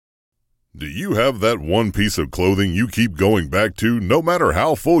Do you have that one piece of clothing you keep going back to no matter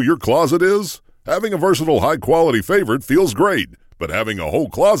how full your closet is? Having a versatile, high-quality favorite feels great, but having a whole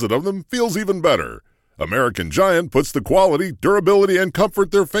closet of them feels even better. American Giant puts the quality, durability, and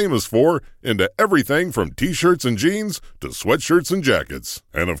comfort they're famous for into everything from t-shirts and jeans to sweatshirts and jackets.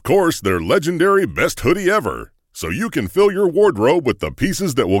 And of course, their legendary best hoodie ever. So you can fill your wardrobe with the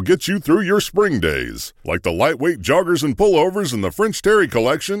pieces that will get you through your spring days, like the lightweight joggers and pullovers in the French Terry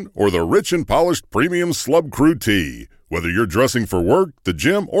collection or the rich and polished premium Slub Crew tee. Whether you're dressing for work, the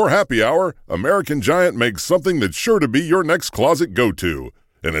gym, or happy hour, American Giant makes something that's sure to be your next closet go-to.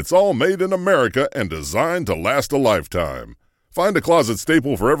 And it's all made in America and designed to last a lifetime. Find a closet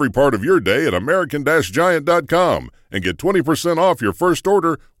staple for every part of your day at American-Giant.com and get 20% off your first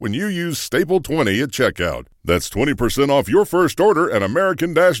order when you use Staple20 at checkout. That's 20% off your first order at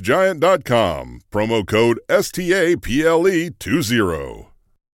American-Giant.com. Promo code STAPLE20.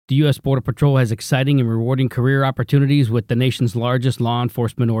 The U.S. Border Patrol has exciting and rewarding career opportunities with the nation's largest law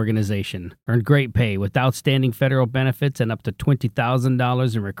enforcement organization. Earn great pay with outstanding federal benefits and up to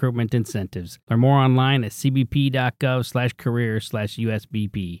 $20,000 in recruitment incentives. Learn more online at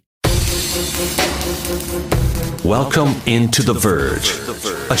cbp.gov/career/USBP. Welcome into The Verge,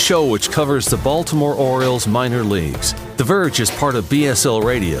 a show which covers the Baltimore Orioles minor leagues. The Verge is part of BSL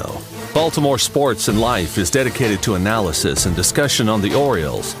Radio. Baltimore Sports and Life is dedicated to analysis and discussion on the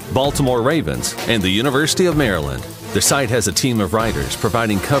Orioles, Baltimore Ravens, and the University of Maryland. The site has a team of writers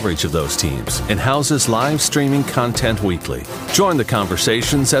providing coverage of those teams and houses live streaming content weekly. Join the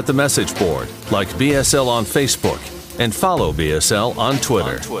conversations at the message board, like BSL on Facebook, and follow BSL on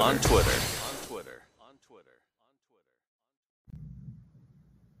Twitter.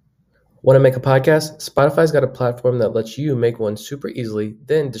 Want to make a podcast? Spotify's got a platform that lets you make one super easily,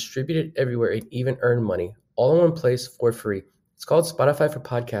 then distribute it everywhere and even earn money, all in one place for free. It's called Spotify for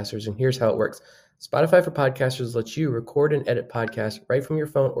Podcasters, and here's how it works. Spotify for Podcasters lets you record and edit podcasts right from your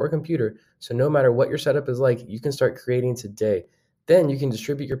phone or computer, so no matter what your setup is like, you can start creating today. Then you can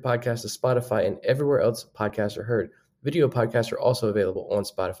distribute your podcast to Spotify and everywhere else podcasts are heard. Video podcasts are also available on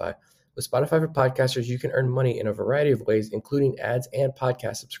Spotify. With Spotify for Podcasters, you can earn money in a variety of ways, including ads and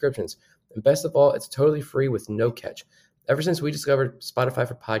podcast subscriptions. And best of all, it's totally free with no catch. Ever since we discovered Spotify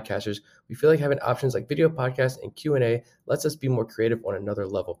for Podcasters, we feel like having options like video podcasts and Q&A lets us be more creative on another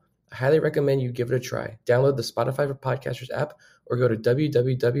level. I highly recommend you give it a try. Download the Spotify for Podcasters app or go to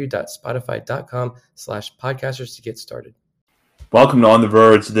www.spotify.com/podcasters to get started. Welcome to On the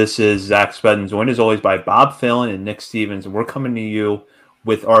Verge. This is Zach Spedden, joined as always by Bob Phelan and Nick Stevens. And we're coming to you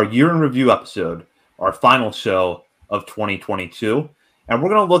with our year in review episode, our final show of 2022. And we're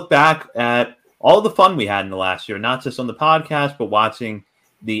going to look back at all the fun we had in the last year, not just on the podcast, but watching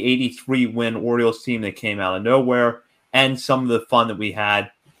the 83-win Orioles team that came out of nowhere, and some of the fun that we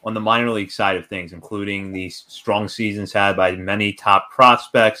had on the minor league side of things, including the strong seasons had by many top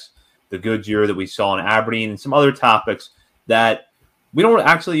prospects, the good year that we saw in Aberdeen, and some other topics that we don't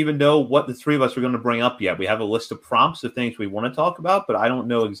actually even know what the three of us are going to bring up yet. We have a list of prompts of things we want to talk about, but I don't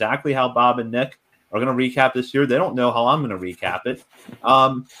know exactly how Bob and Nick are going to recap this year. They don't know how I'm going to recap it.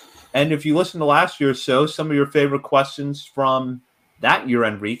 And if you listen to last year or so, some of your favorite questions from that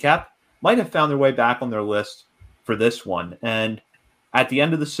year-end recap might have found their way back on their list for this one. And at the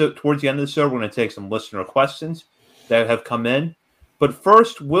end of the show, towards the end of the show, we're going to take some listener questions that have come in. But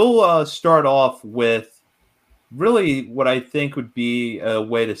first, we'll start off with really what I think would be a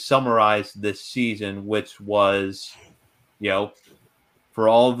way to summarize this season, which was, for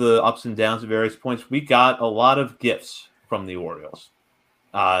all the ups and downs at various points, we got a lot of gifts from the Orioles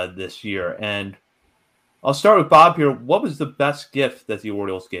this year. And I'll start with Bob here. What was the best gift that the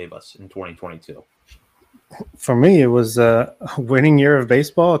Orioles gave us in 2022? For me, it was a winning year of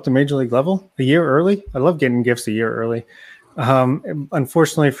baseball at the major league level, a year early. I love getting gifts a year early.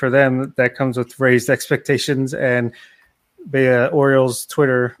 Unfortunately for them, that comes with raised expectations and the Orioles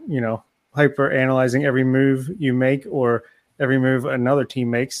Twitter, hyper analyzing every move you make or every move another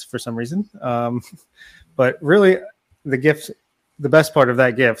team makes for some reason. But really, the best part of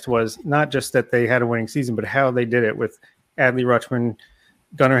that gift was not just that they had a winning season, but how they did it with Adley Rutschman,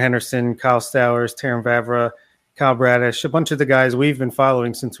 Gunnar Henderson, Kyle Stowers, Taron Vavra, Kyle Bradish, a bunch of the guys we've been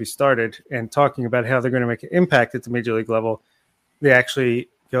following since we started and talking about how they're going to make an impact at the major league level. They actually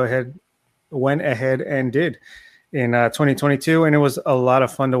went ahead and did in 2022. And it was a lot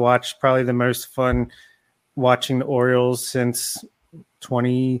of fun to watch, probably the most fun watching the Orioles since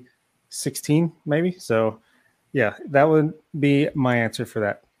 2016, maybe. So, yeah, that would be my answer for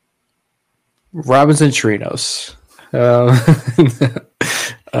that. Robinson Chirinos.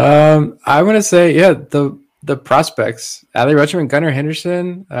 I'm going to say, the prospects: Adley Rutschman, Gunnar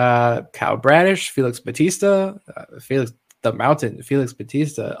Henderson, Kyle Bradish, Felix Batista, Felix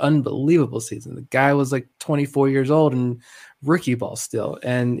Batista. Unbelievable season. The guy was like 24 years old and rookie ball still,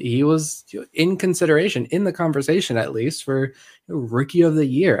 and he was in consideration, in the conversation at least, for rookie of the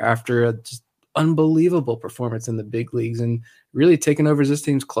year after a just unbelievable performance in the big leagues and really taking over this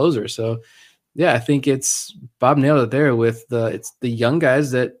team's closer. So yeah, I think it's Bob nailed it there with it's the young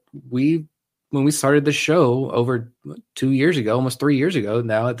guys that when we started the show over 2 years ago, almost 3 years ago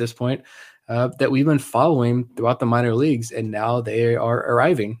now at this point, that we've been following throughout the minor leagues, and now they are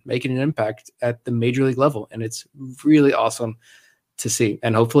arriving, making an impact at the major league level. And it's really awesome to see.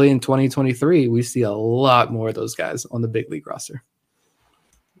 And hopefully in 2023, we see a lot more of those guys on the big league roster.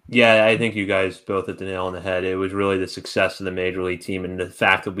 Yeah, I think you guys both hit the nail on the head. It was really the success of the major league team and the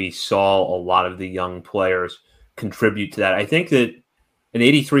fact that we saw a lot of the young players contribute to that. I think that an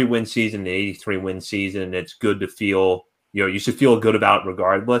 83-win season, it's good to feel, you should feel good about it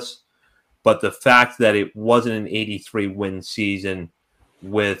regardless. But the fact that it wasn't an 83-win season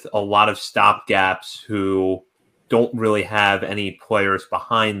with a lot of stopgaps who don't really have any players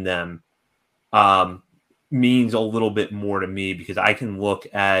behind them means a little bit more to me, because I can look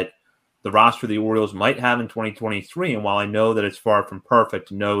at the roster the Orioles might have in 2023, and while I know that it's far from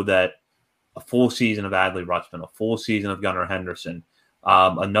perfect, know that a full season of Adley Rutschman, a full season of Gunnar Henderson,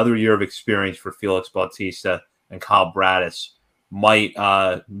 another year of experience for Felix Bautista and Kyle Bradish might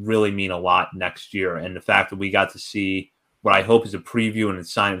really mean a lot next year. And the fact that we got to see what I hope is a preview and a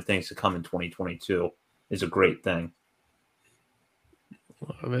sign of things to come in 2022 is a great thing.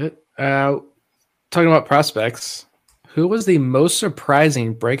 Love it. Talking about prospects, who was the most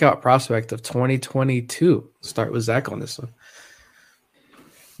surprising breakout prospect of 2022? Start with Zach on this one.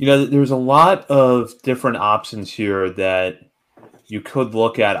 There's a lot of different options here that you could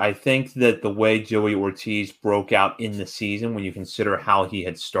look at. I think that the way Joey Ortiz broke out in the season, when you consider how he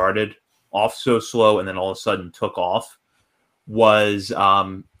had started off so slow and then all of a sudden took off, was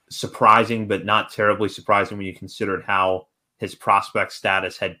surprising, but not terribly surprising when you considered how his prospect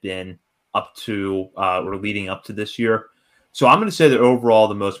status had been up to or leading up to this year. So I'm going to say that overall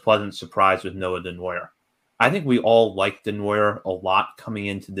the most pleasant surprise was Noah Denoyer. I think we all liked Denoyer a lot coming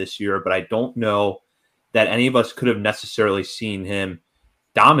into this year, but I don't know that any of us could have necessarily seen him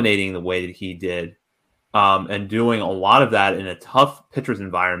dominating the way that he did, and doing a lot of that in a tough pitcher's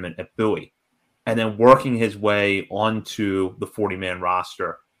environment at Bowie, and then working his way onto the 40-man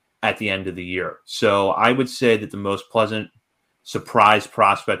roster at the end of the year. So I would say that the most pleasant surprise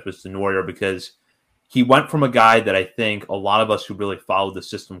prospect was Denoyer, because he went from a guy that I think a lot of us who really followed the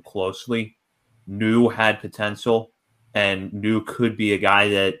system closely knew had potential and knew could be a guy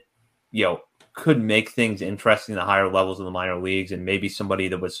that, could make things interesting in the higher levels of the minor leagues, and maybe somebody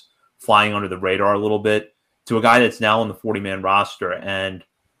that was flying under the radar a little bit, to a guy that's now on the 40-man roster and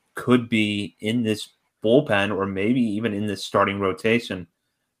could be in this bullpen or maybe even in this starting rotation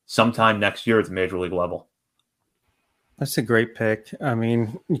sometime next year at the major league level. That's a great pick. I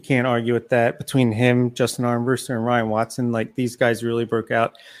mean, you can't argue with that. Between him, Justin Armbruster, and Ryan Watson, these guys really broke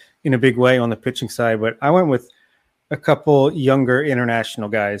out in a big way on the pitching side. But I went with a couple younger international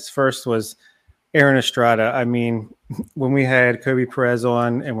guys. First was Aaron Estrada. I mean, when we had Kobe Perez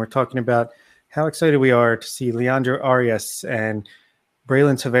on and we're talking about how excited we are to see Leandro Arias and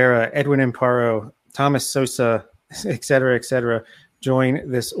Braylon Tavera, Edwin Amparo, Thomas Sosa, et cetera, join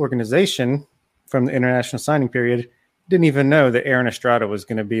this organization from the international signing period, didn't even know that Aaron Estrada was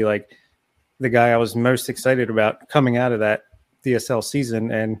going to be the guy I was most excited about coming out of that DSL season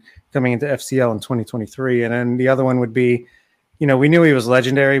and coming into FCL in 2023. And then the other one would be, we knew he was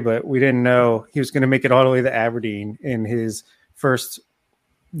legendary, but we didn't know he was going to make it all the way to Aberdeen in his first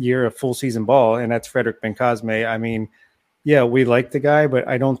year of full season ball. And that's Frederick Bencosme. I mean, yeah, we liked the guy, but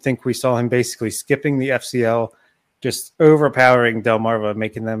I don't think we saw him basically skipping the FCL, just overpowering Delmarva,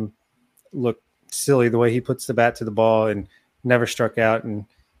 making them look silly the way he puts the bat to the ball, and never struck out and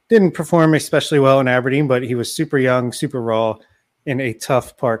didn't perform especially well in Aberdeen, but he was super young, super raw in a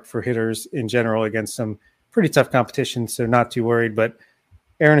tough park for hitters in general against some pretty tough competition. So not too worried, but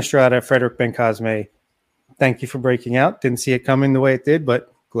Aaron Estrada, Frederick Bencosme, thank you for breaking out. Didn't see it coming the way it did,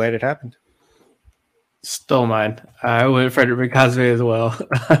 but glad it happened. Stole mine. I went Frederick Bencosme as well.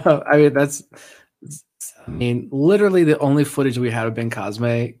 Literally the only footage we had of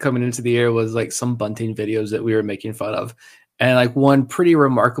Bencosme coming into the year was some bunting videos that we were making fun of, and one pretty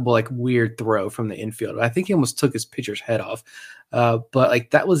remarkable weird throw from the infield. I think he almost took his pitcher's head off,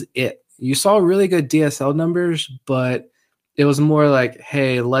 but that was it. You saw really good DSL numbers, but it was more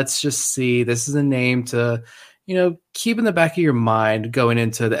hey, let's just see. This is a name to keep in the back of your mind going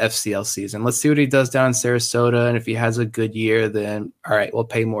into the FCL season. Let's see what he does down in Sarasota. And if he has a good year, then all right, we'll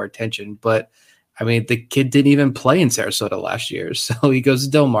pay more attention. But I mean, the kid didn't even play in Sarasota last year. So he goes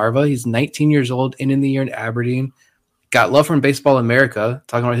to Delmarva. He's 19 years old, in the year in Aberdeen. Got love from Baseball America,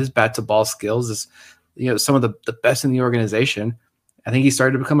 talking about his bat to ball skills is, some of the best in the organization. I think he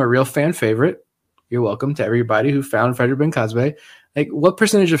started to become a real fan favorite. You're welcome to everybody who found Frederick Bencosme. Like, what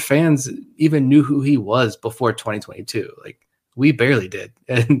percentage of fans even knew who he was before 2022? Like, we barely did.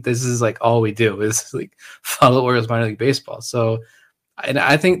 And this is like all we do is like follow Orioles minor league baseball. So, and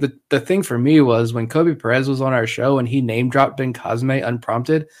I think the thing for me was when Kobe Perez was on our show and he name dropped Bencosme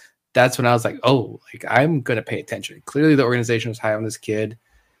unprompted, that's when I was like, oh, like I'm going to pay attention. Clearly the organization was high on this kid.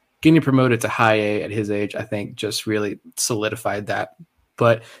 Getting promoted to high A at his age, I think just really solidified that.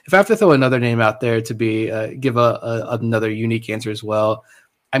 But if I have to throw another name out there to be give another unique answer as well,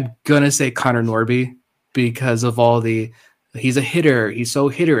 I'm going to say Connor Norby because of he's a hitter. He's so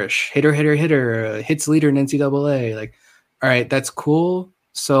hitterish. Hitter, hits leader in NCAA. Like, all right, that's cool.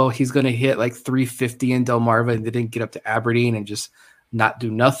 So he's going to hit like 350 in Delmarva and didn't get up to Aberdeen and just not do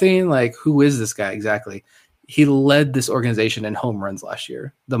nothing. Like, who is this guy exactly? He led this organization in home runs last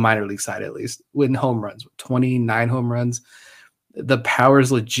year, the minor league side at least, with home runs, 29 home runs. The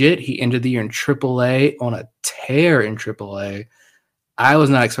power's legit. He ended the year in AAA on a tear in AAA. I was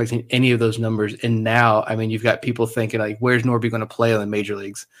not expecting any of those numbers. And now, I mean, you've got people thinking, like, where's Norby going to play in the major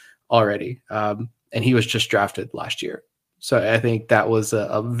leagues already? And he was just drafted last year. So I think that was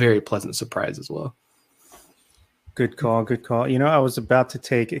a very pleasant surprise as well. Good call. I was about to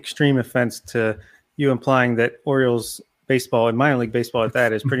take extreme offense to you implying that Orioles baseball and minor league baseball at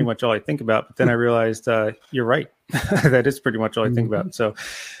that is pretty much all I think about. But then I realized you're right. That is pretty much all I think about. So,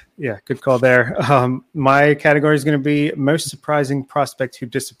 yeah, good call there. My category is going to be most surprising prospect who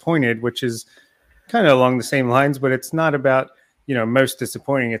disappointed, which is kind of along the same lines, but it's not about, most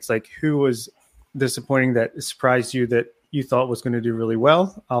disappointing. It's like who was disappointing that surprised you that you thought was going to do really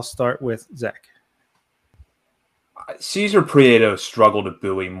well. I'll start with Zach. Cesar Prieto struggled at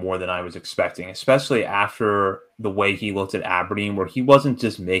Bowie more than I was expecting, especially after the way he looked at Aberdeen, where he wasn't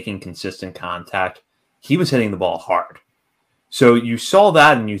just making consistent contact. He was hitting the ball hard. So you saw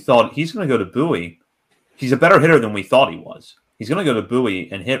that and you thought he's going to go to Bowie. He's a better hitter than we thought he was. He's going to go to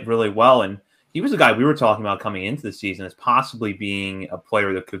Bowie and hit really well. And he was a guy we were talking about coming into the season as possibly being a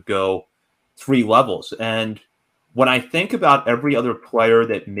player that could go 3 levels. And when I think about every other player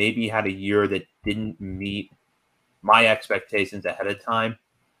that maybe had a year that didn't meet my expectations ahead of time,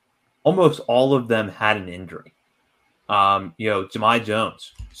 almost all of them had an injury. Jahmai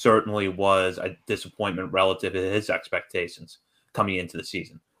Jones certainly was a disappointment relative to his expectations coming into the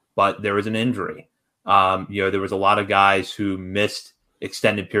season, but there was an injury. There was a lot of guys who missed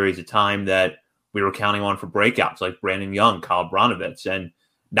extended periods of time that we were counting on for breakouts, like Brandon Young, Kyle Bronovitz, and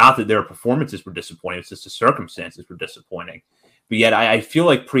not that their performances were disappointing, it's just the circumstances were disappointing. But yet I feel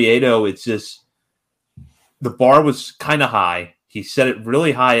like Prieto, it's just the bar was kind of high. He set it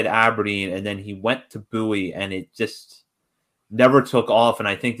really high at Aberdeen, and then he went to Bowie, and it just never took off. And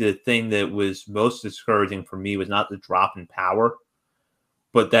I think the thing that was most discouraging for me was not the drop in power,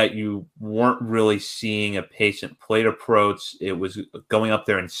 but that you weren't really seeing a patient plate approach. It was going up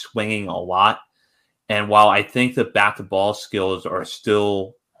there and swinging a lot. And while I think the back-to-ball skills are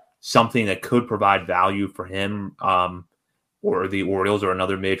still something that could provide value for him or the Orioles or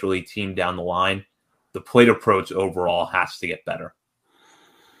another major league team down the line, the plate approach overall has to get better.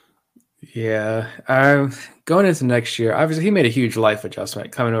 Yeah. Going into next year, obviously he made a huge life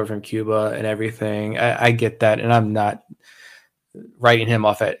adjustment coming over from Cuba and everything. I get that, and I'm not writing him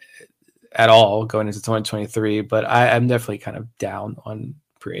off at all going into 2023, but I'm definitely kind of down on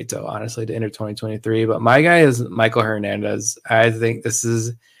Prieto, honestly, to enter 2023. But my guy is Michael Hernandez. I think this is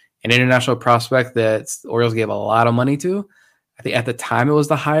an international prospect that the Orioles gave a lot of money to. I think at the time it was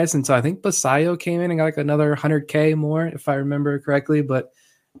the highest. And so I think Basayo came in and got like another $100K more, if I remember correctly. But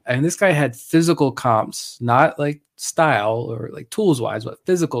I mean, this guy had physical comps, not like style or like tools wise, but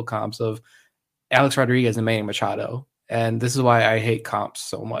physical comps of Alex Rodriguez and Manny Machado. And this is why I hate comps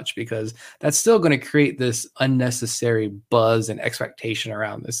so much, because that's still going to create this unnecessary buzz and expectation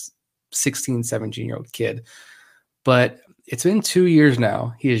around this 16, 17-year-old kid. But it's been 2 years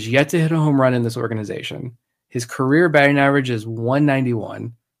now. He has yet to hit a home run in this organization. His career batting average is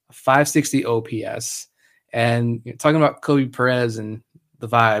 191, 560 OPS. And talking about Kobe Perez and the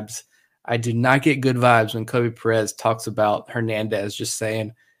vibes, I do not get good vibes when Kobe Perez talks about Hernandez just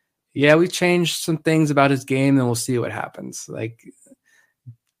saying, yeah, we changed some things about his game and we'll see what happens. Like,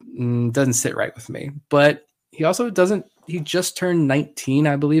 doesn't sit right with me. But he also he just turned 19,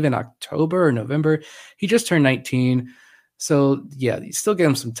 I believe, in October or November. He just turned 19. So, yeah, you still give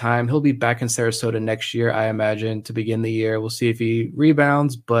him some time. He'll be back in Sarasota next year, I imagine, to begin the year. We'll see if he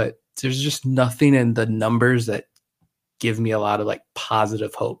rebounds, but there's just nothing in the numbers that give me a lot of like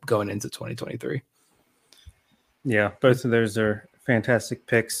positive hope going into 2023. Yeah, both of those are fantastic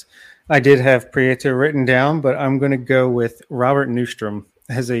picks. I did have Prieto written down, but I'm going to go with Robert Newstrom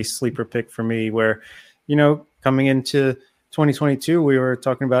as a sleeper pick for me, where, coming into 2022, we were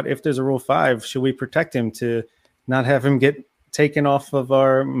talking about if there's a Rule 5, should we protect him to not have him get taken off of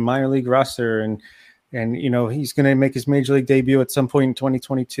our minor league roster? And he's going to make his major league debut at some point in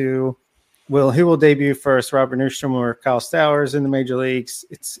 2022. Well, who will debut first, Robert Newstrom or Kyle Stowers in the major leagues?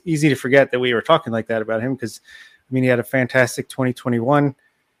 It's easy to forget that we were talking like that about him because, he had a fantastic 2021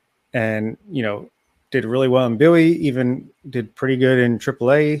 and, did really well in Bowie, even did pretty good in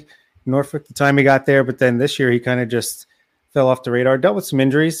AAA Norfolk the time he got there. But then this year he kind of just fell off the radar, dealt with some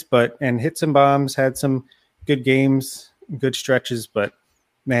injuries, and hit some bombs, had some good games, good stretches. But,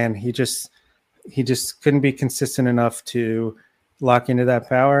 man, he just couldn't be consistent enough to lock into that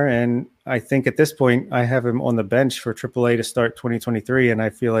power. And I think at this point I have him on the bench for AAA to start 2023. And I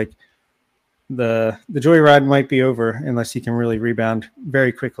feel like the joyride might be over unless he can really rebound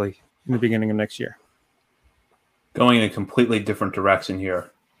very quickly in the beginning of next year. Going in a completely different direction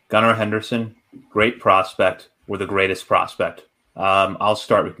here. Gunnar Henderson, great prospect, or the greatest prospect. I'll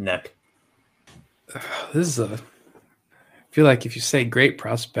start with Nick. I feel like if you say great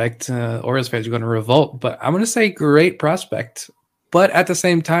prospect, Orioles fans are going to revolt, but I'm going to say great prospect. But at the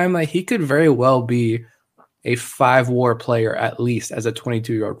same time, he could very well be a 5-WAR player at least as a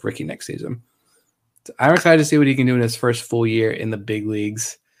 22-year-old rookie next season. I'm excited to see what he can do in his first full year in the big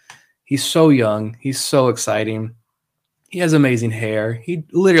leagues. He's so young. He's so exciting. He has amazing hair. He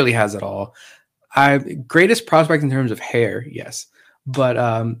literally has it all. Greatest prospect in terms of hair, yes. But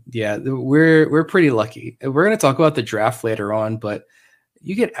we're pretty lucky. We're going to talk about the draft later on, but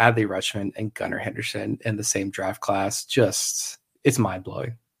you get Adley Rutschman and Gunnar Henderson in the same draft class. It's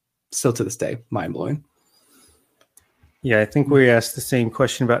mind-blowing. Still to this day, mind-blowing. Yeah, I think we asked the same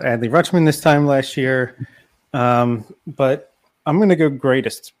question about Adley Rutschman this time last year. But I'm going to go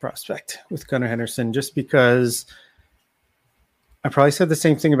greatest prospect with Gunnar Henderson just because I probably said the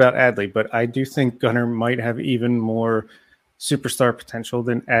same thing about Adley, but I do think Gunnar might have even more superstar potential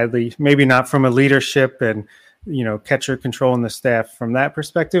than Adley. Maybe not from a leadership and, catcher control in the staff from that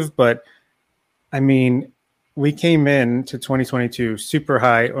perspective. But, we came in to 2022 super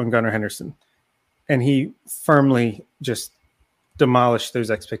high on Gunnar Henderson, and he firmly just demolished those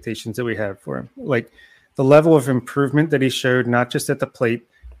expectations that we had for him. Like the level of improvement that he showed, not just at the plate,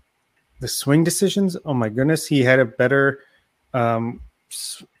 the swing decisions. Oh my goodness. He had a better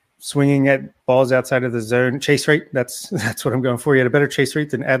swinging at balls outside of the zone chase rate. That's what I'm going for. He had a better chase rate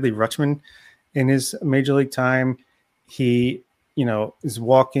than Adley Rutschman in his major league time. He, is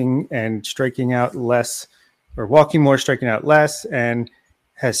walking and striking out less, or walking more, striking out less, and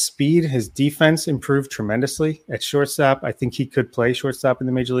has speed. His defense improved tremendously at shortstop. I think he could play shortstop in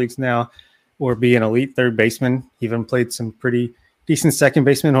the major leagues now or be an elite third baseman. He even played some pretty decent second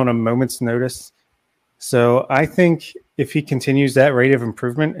baseman on a moment's notice. So I think if he continues that rate of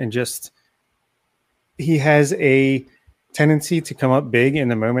improvement and he has a tendency to come up big in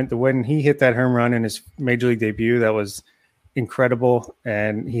the moment. When he hit that home run in his major league debut, that was incredible.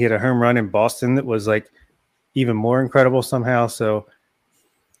 And he hit a home run in Boston that was even more incredible somehow. So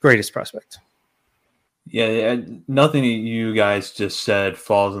greatest prospect. Yeah, nothing that you guys just said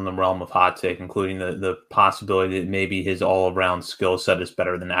falls in the realm of hot take, including the possibility that maybe his all-around skill set is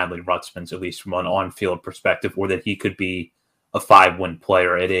better than Adley Rutschman's, at least from an on-field perspective, or that he could be a 5-win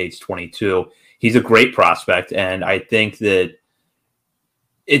player at age 22. He's a great prospect, and I think that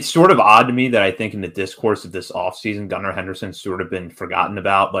it's sort of odd to me that I think in the discourse of this offseason, Gunnar Henderson's sort of been forgotten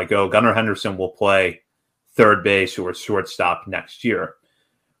about. Gunnar Henderson will play third base or shortstop next year,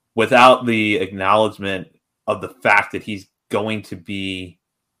 without the acknowledgement of the fact that he's probably going to be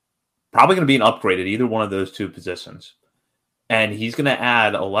an upgrade at either one of those two positions. And he's going to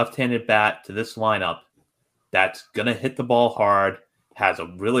add a left-handed bat to this lineup that's going to hit the ball hard, has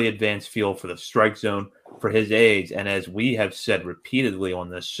a really advanced feel for the strike zone for his age. And as we have said repeatedly on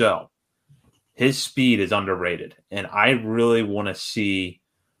this show, his speed is underrated. And I really want to see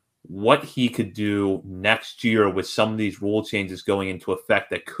what he could do next year with some of these rule changes going into effect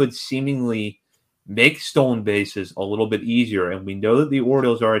that could seemingly make stolen bases a little bit easier. And we know that the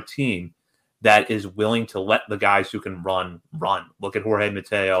Orioles are a team that is willing to let the guys who can run. Look at Jorge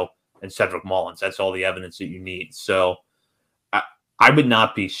Mateo and Cedric Mullins. That's all the evidence that you need. So I would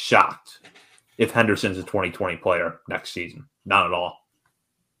not be shocked if Henderson's a 2020 player next season. Not at all.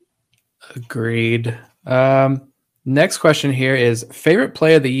 Agreed. Next question here is favorite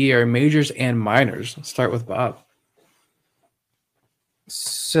play of the year, majors and minors. Let's start with Bob.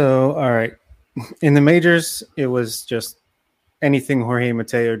 So, all right. In the majors, it was just anything Jorge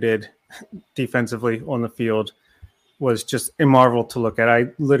Mateo did defensively on the field was just a marvel to look at. I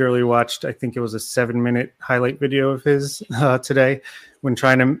literally watched, I think it was a 7-minute highlight video of his today when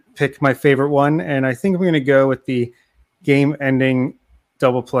trying to pick my favorite one. And I think I'm going to go with the game-ending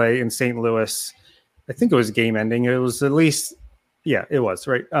double play in St. Louis. I think it was game-ending. It was at least, yeah, it was,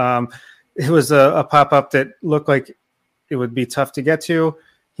 right? It was a pop-up that looked like it would be tough to get to.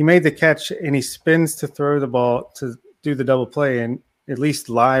 He made the catch, and he spins to throw the ball to do the double play. And at least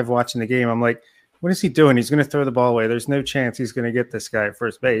live watching the game, I'm like, what is he doing? He's going to throw the ball away. There's no chance he's going to get this guy at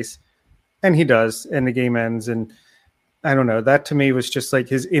first base. And he does, and the game ends. And I don't know. That to me was just like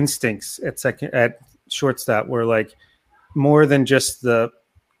his instincts at shortstop were like more than just the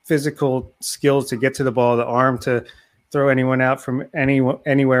physical skills to get to the ball, the arm to throw anyone out from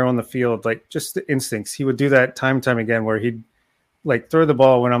anywhere on the field, like just the instincts. He would do that time and time again where he'd like throw the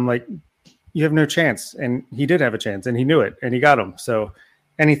ball when I'm like, you have no chance. And he did have a chance, and he knew it, and he got him. So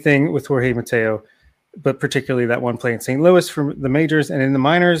anything with Jorge Mateo, but particularly that one play in St. Louis for the majors. And in the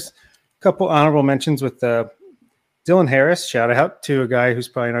minors, a couple honorable mentions with Dylan Harris. Shout out to a guy who's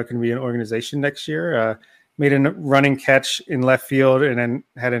probably not going to be in organization next year. Made a running catch in left field and then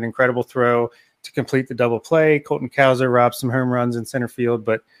had an incredible throw to complete the double play. Colton Cowser robbed some home runs in center field,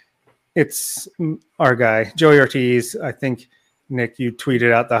 but it's our guy, Joey Ortiz. I think, Nick, you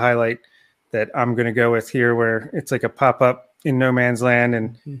tweeted out the highlight that I'm going to go with here where it's like a pop-up in no man's land,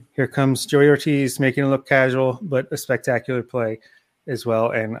 and here comes Joey Ortiz making it look casual, but a spectacular play as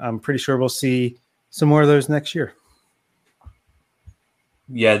well. And I'm pretty sure we'll see some more of those next year.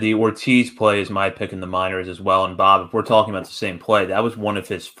 Yeah, the Ortiz play is my pick in the minors as well. And Bob, if we're talking about the same play, that was one of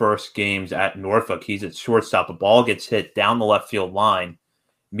his first games at Norfolk. He's at shortstop. The ball gets hit down the left field line,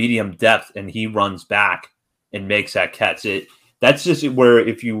 medium depth, and he runs back and makes that catch. That's just where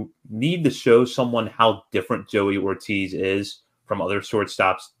if you need to show someone how different Joey Ortiz is from other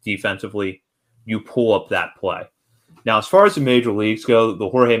shortstops defensively, you pull up that play. Now, as far as the major leagues go, the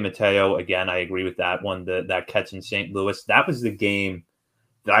Jorge Mateo, again, I agree with that one, that catch in St. Louis. That was the game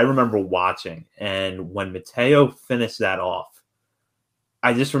that I remember watching. And when Mateo finished that off,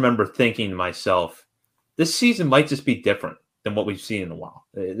 I just remember thinking to myself, this season might just be different than what we've seen in a while.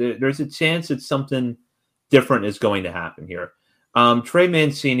 There's a chance that something different is going to happen here. Trey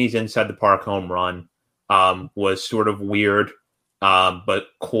Mancini's inside the park home run was sort of weird, but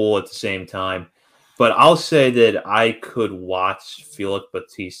cool at the same time. But I'll say that I could watch Felix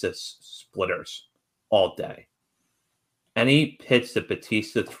Bautista's splitters all day. Any pitch that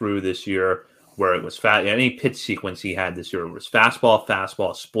Bautista threw this year where it was any pitch sequence he had this year, it was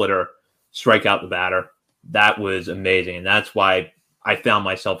fastball, splitter, strike out the batter. That was amazing. And that's why I found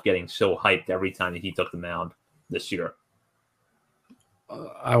myself getting so hyped every time that he took the mound this year.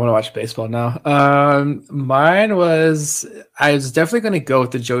 I want to watch baseball now. I was definitely going to go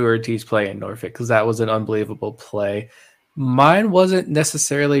with the Joey Ortiz play in Norfolk because that was an unbelievable play. Mine wasn't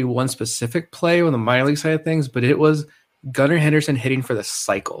necessarily one specific play on the minor league side of things, but it was Gunnar Henderson hitting for the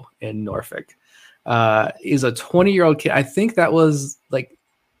cycle in Norfolk. He's a 20-year-old kid. I think that was like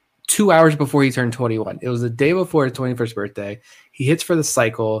 2 hours before he turned 21. It was the day before his 21st birthday. He hits for the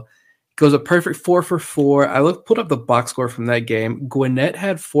cycle. Goes a perfect 4 for 4. I pulled up the box score from that game. Gwinnett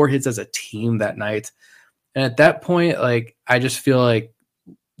had 4 hits as a team that night. And at that point, like, I just feel like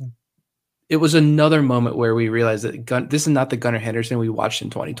it was another moment where we realized that this is not the Gunnar Henderson we watched in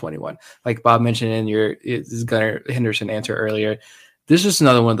 2021. Like Bob mentioned in your Gunnar Henderson answer earlier, this is just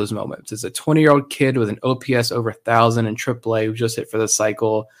another one of those moments. It's a 20-year-old kid with an OPS over 1,000 in AAA who just hit for the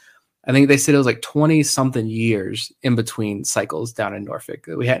cycle. I think they said it was like 20-something years in between cycles down in Norfolk.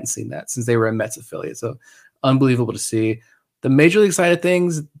 We hadn't seen that since they were a Mets affiliate. So unbelievable to see. The major league side of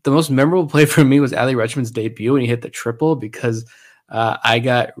things, the most memorable play for me was Adley Rutschman's debut when he hit the triple because I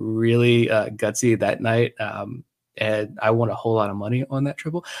got really gutsy that night. And I won a whole lot of money on that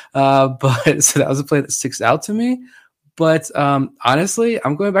triple. But so that was a play that sticks out to me. But honestly,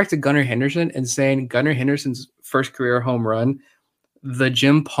 I'm going back to Gunnar Henderson and saying Gunnar Henderson's first career home run, the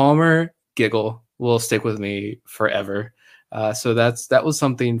Jim Palmer giggle will stick with me forever. So that was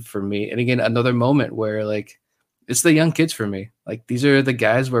something for me. And again, another moment where like it's the young kids for me. Like these are the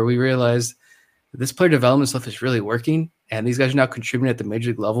guys where we realize this player development stuff is really working, and these guys are now contributing at the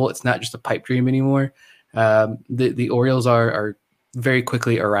major league level. It's not just a pipe dream anymore. The Orioles are very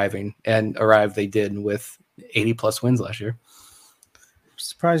quickly arriving, and arrive they did with 80 plus wins last year.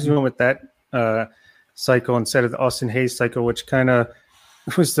 Surprised you went with that cycle instead of the Austin Hayes cycle, which kind of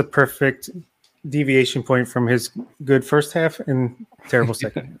was the perfect deviation point from his good first half and terrible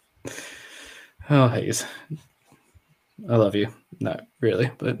second half. Oh, Hayes. I love you. Not really,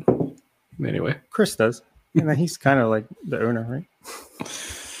 but anyway. Chris does. And he's kind of like the owner, right?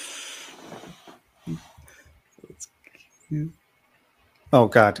 Oh,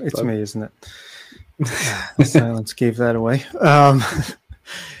 God. It's me, isn't it? The silence gave that away. All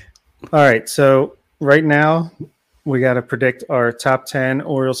right. So right now, we got to predict our top 10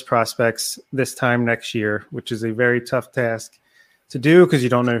 Orioles prospects this time next year, which is a very tough task to do because you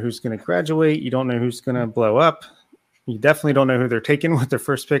don't know who's going to graduate. You don't know who's going to blow up. You definitely don't know who they're taking with their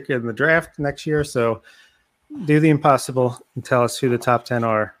first pick in the draft next year. So do the impossible and tell us who the top 10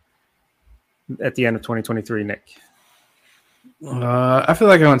 are at the end of 2023, Nick. I feel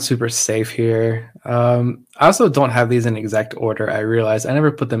like I went super safe here. I also don't have these in exact order. I realize I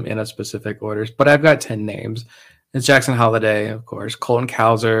never put them in a specific orders, but I've got 10 names. It's Jackson Holliday, of course, Colton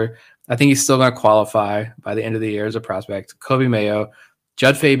Cowser. I think he's still going to qualify by the end of the year as a prospect. Kobe Mayo,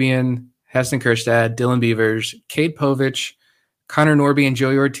 Judd Fabian, Heston Kjerstad, Dylan Beavers, Cade Povich, Connor Norby, and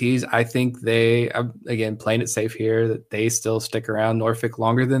Joey Ortiz. I think they, again, playing it safe here, that they still stick around Norfolk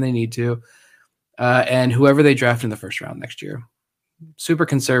longer than they need to. And whoever they draft in the first round next year. Super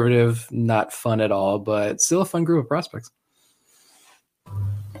conservative, not fun at all, but still a fun group of prospects.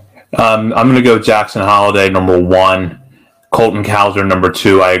 I'm going to go Jackson Holliday, number 1. Colton Cowser, number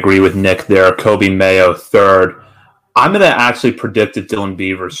 2. I agree with Nick there. Kobe Mayo, 3rd. I'm going to actually predict that Dylan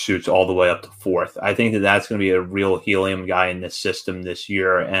Beavers shoots all the way up to 4th. I think that that's going to be a real helium guy in this system this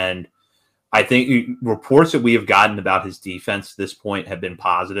year. And I think reports that we have gotten about his defense at this point have been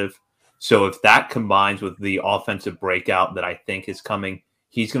positive. So if that combines with the offensive breakout that I think is coming,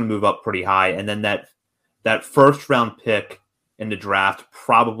 he's going to move up pretty high. And then that first round pick in the draft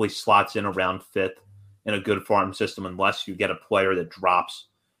probably slots in around 5th in a good farm system unless you get a player that drops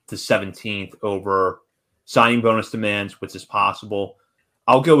to 17th over signing bonus demands, which is possible.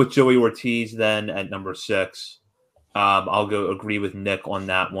 I'll go with Joey Ortiz then at number 6. I'll agree with Nick on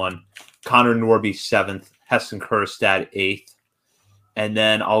that one. Connor Norby 7th, Heston Kjerstad 8th. And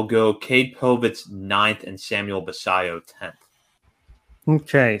then I'll go Cade Povich 9th and Samuel Basayo 10th.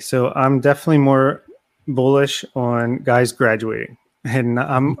 Okay, so I'm definitely more bullish on guys graduating. And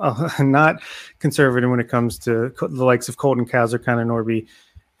I'm not conservative when it comes to the likes of Colton Cowser, Connor Norby,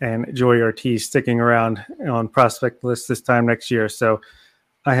 and Joey Ortiz sticking around on prospect list this time next year. So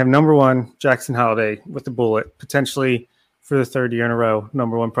I have number 1, Jackson Holliday with the bullet, potentially for the 3rd year in a row,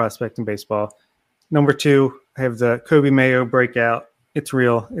 number 1 prospect in baseball. Number 2, I have the Kobe Mayo breakout. It's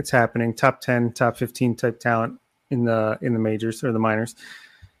real. It's happening. Top 10, top 15 type talent in the majors or the minors.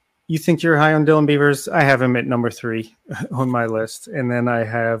 You think you're high on Dylan Beavers? I have him at number 3 on my list. And then I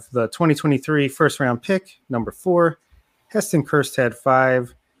have the 2023 first round pick, number 4, Heston Kjerstad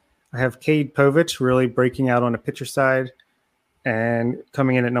 5. I have Cade Povich really breaking out on the pitcher side and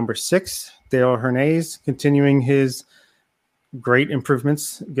coming in at number 6. Dale Hernandez continuing his great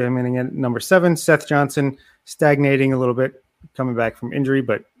improvements, coming in at number 7. Seth Johnson stagnating a little bit, coming back from injury,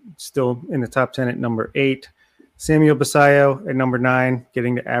 but still in the top 10 at number 8. Samuel Basayo at number 9,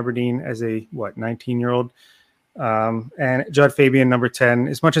 getting to Aberdeen as a 19-year-old. And Judd Fabian, number 10.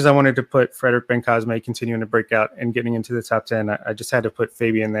 As much as I wanted to put Frederick Bencosme continuing to break out and getting into the top 10, I just had to put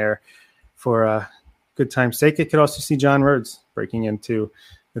Fabian there for good time's sake. It could also see John Rhodes breaking into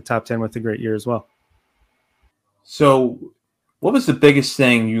the top 10 with a great year as well. So what was the biggest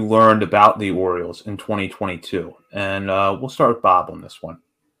thing you learned about the Orioles in 2022? And we'll start with Bob on this one.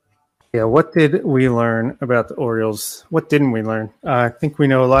 Yeah, what did we learn about the Orioles? What didn't we learn? I think we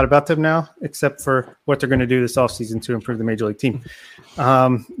know a lot about them now, except for what they're going to do this offseason to improve the Major League team.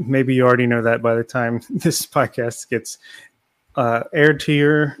 Maybe you already know that by the time this podcast gets aired to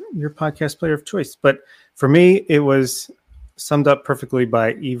your podcast player of choice. But for me, it was summed up perfectly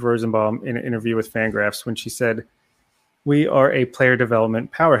by Eve Rosenbaum in an interview with Fangraphs when she said, "We are a player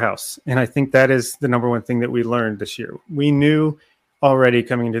development powerhouse." And I think that is the number one thing that we learned this year. We knew already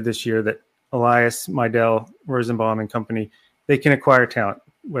coming into this year that Elias, Meidel, Rosenbaum and company, they can acquire talent,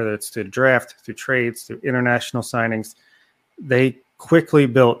 whether it's through draft, through trades, through international signings. They quickly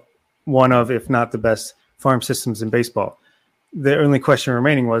built one of, if not the best, farm systems in baseball. The only question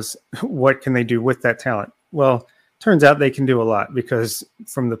remaining was, what can they do with that talent? Well, turns out they can do a lot, because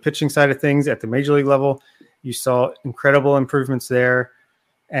from the pitching side of things at the major league level, you saw incredible improvements there.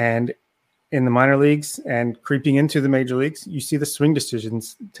 And in the minor leagues and creeping into the major leagues, you see the swing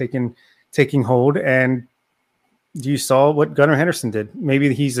decisions taking hold. And you saw what Gunnar Henderson did.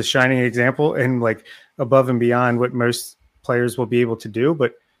 Maybe he's a shining example and like above and beyond what most players will be able to do,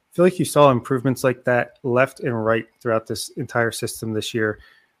 but feel like you saw improvements like that left and right throughout this entire system this year,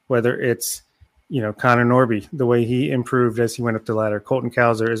 whether it's, Connor Norby, the way he improved as he went up the ladder, Colton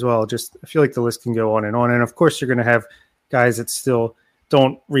Cowser as well. Just, I feel like the list can go on. And of course, you're going to have guys that still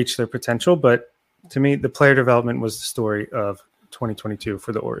don't reach their potential. But to me, the player development was the story of 2022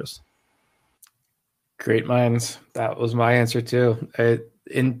 for the Orioles. Great minds. That was my answer too.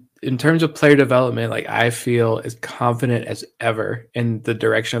 In terms of player development, like I feel as confident as ever in the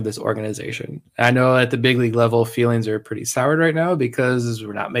direction of this organization. I know at the big league level, feelings are pretty soured right now because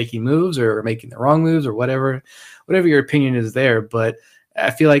we're not making moves or we're making the wrong moves or whatever your opinion is there. But I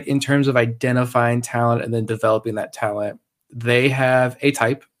feel like in terms of identifying talent and then developing that talent, they have a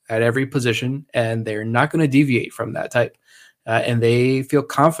type at every position and they're not going to deviate from that type. And they feel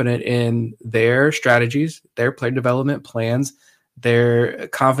confident in their strategies, their player development plans. They're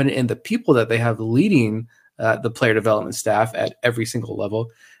confident in the people that they have leading the player development staff at every single level.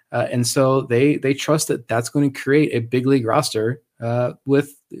 And so they trust that that's going to create a big league roster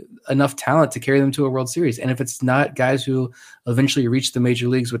with enough talent to carry them to a World Series. And if it's not guys who eventually reach the major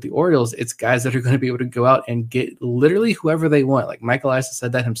leagues with the Orioles, it's guys that are going to be able to go out and get literally whoever they want. Like Michael Elias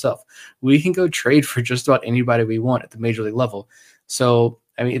said that himself. We can go trade for just about anybody we want at the major league level. So,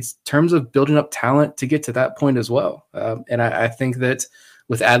 I mean, it's terms of building up talent to get to that point as well. And I think that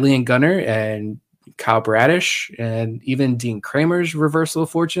with Adley and Gunnar and Kyle Bradish and even Dean Kramer's reversal of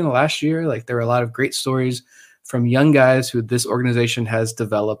fortune last year, like there were a lot of great stories from young guys who this organization has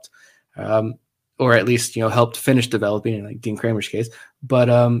developed, or at least, helped finish developing in like Dean Kramer's case. But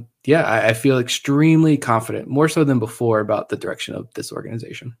I feel extremely confident, more so than before, about the direction of this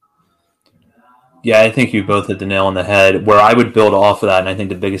organization. Yeah, I think you both hit the nail on the head. Where I would build off of that, and I think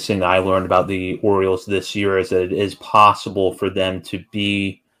the biggest thing that I learned about the Orioles this year is that it is possible for them to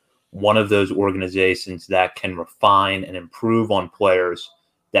be one of those organizations that can refine and improve on players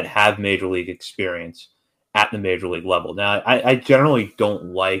that have major league experience at the major league level. Now, I generally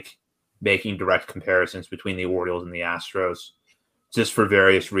don't like making direct comparisons between the Orioles and the Astros, just for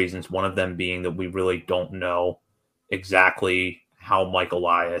various reasons. One of them being that we really don't know exactly how Mike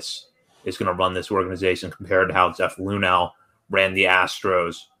Elias is going to run this organization compared to how Jeff Luhnow ran the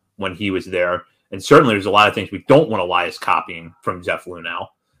Astros when he was there. And certainly there's a lot of things we don't want Elias copying from Jeff Luhnow.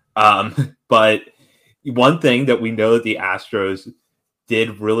 But one thing that we know that the Astros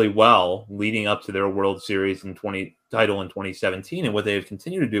did really well leading up to their World Series title in 2017, and what they have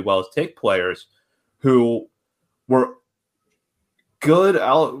continued to do well is take players who were good,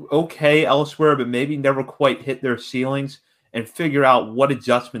 okay elsewhere, but maybe never quite hit their ceilings, and figure out what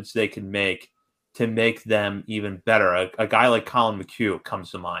adjustments they can make to make them even better. A guy like Colin McHugh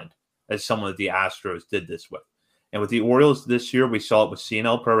comes to mind as someone that the Astros did this with. And with the Orioles this year, we saw it with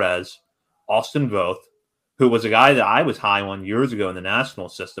Cionel Perez, Austin Voth, who was a guy that I was high on years ago in the national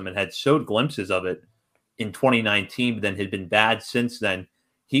system and had showed glimpses of it in 2019, but then had been bad since then.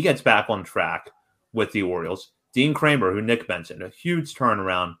 He gets back on track with the Orioles. Dean Kramer, who Nick mentioned, a huge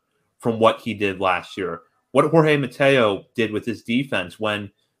turnaround from what he did last year. What Jorge Mateo did with his defense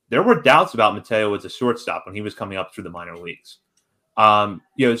when there were doubts about Mateo as a shortstop when he was coming up through the minor leagues. So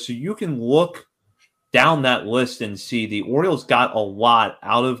you can look down that list and see the Orioles got a lot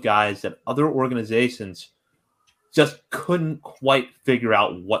out of guys that other organizations just couldn't quite figure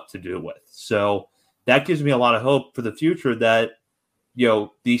out what to do with. So that gives me a lot of hope for the future that,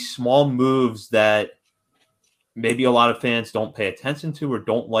 these small moves that maybe a lot of fans don't pay attention to or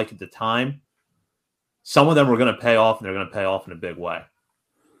don't like at the time, some of them are going to pay off, and they're going to pay off in a big way.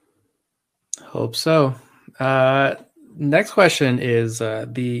 Hope so. Next question is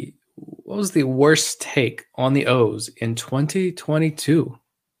what was the worst take on the O's in 2022?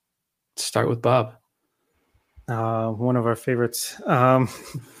 Let's start with Bob. One of our favorites.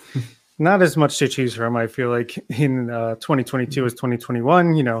 Not as much to choose from, I feel like, in 2022 as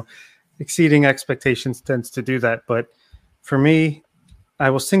 2021. Exceeding expectations tends to do that. But for me, I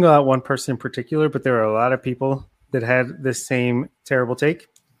will single out one person in particular, but there are a lot of people that had this same terrible take.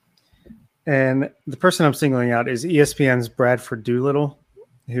 And the person I'm singling out is ESPN's Bradford Doolittle,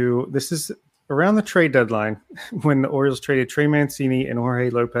 who this is around the trade deadline when the Orioles traded Trey Mancini and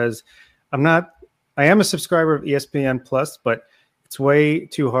Jorge Lopez. I am a subscriber of ESPN Plus, but it's way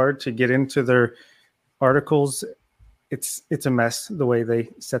too hard to get into their articles. It's a mess the way they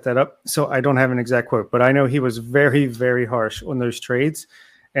set that up. So I don't have an exact quote, but I know he was very, very harsh on those trades.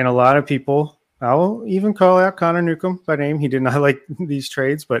 And a lot of people, I'll even call out Connor Newcomb by name. He did not like these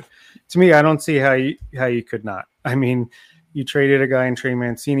trades, but to me, I don't see how you could not. I mean, you traded a guy in Trey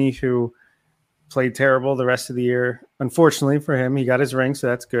Mancini who played terrible the rest of the year. Unfortunately for him, he got his ring, so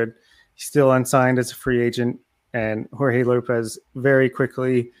that's good. He's still unsigned as a free agent. and Jorge Lopez very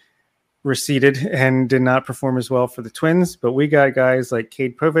quickly receded and did not perform as well for the Twins. But we got guys like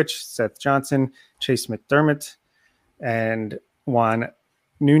Cade Povich, Seth Johnson, Chase McDermott, and Juan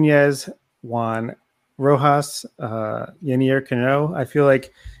Nunez, Juan Rojas, Yanier Cano. I feel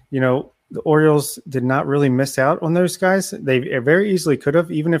like, the Orioles did not really miss out on those guys. They very easily could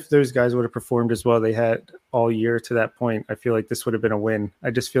have, even if those guys would have performed as well they had all year to that point. I feel like this would have been a win.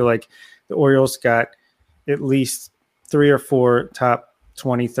 I just feel like the Orioles got at least 3 or 4 top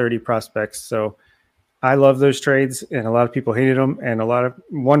 20, 30 prospects. So I love those trades, and a lot of people hated them. And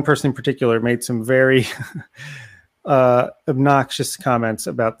one person in particular made some very obnoxious comments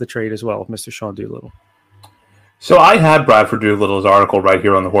about the trade as well, Mr. Sean Doolittle. So I had Bradford Doolittle's article right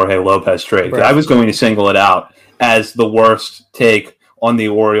here on the Jorge Lopez trade. I was going to single it out as the worst take on the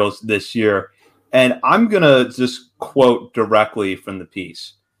Orioles this year. And I'm going to just quote directly from the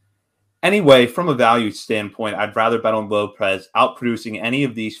piece. Anyway, from a value standpoint, I'd rather bet on Lopez outproducing any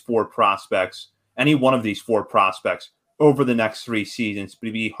one of these four prospects over the next 3 seasons, but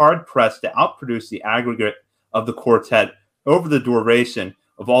he'd be hard-pressed to outproduce the aggregate of the quartet over the duration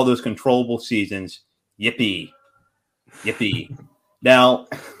of all those controllable seasons. Yippee. Now,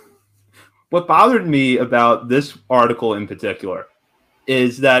 what bothered me about this article in particular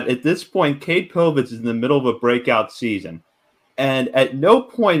is that at this point, Cade Povich is in the middle of a breakout season. And at no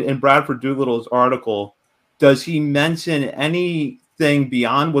point in Bradford Doolittle's article does he mention anything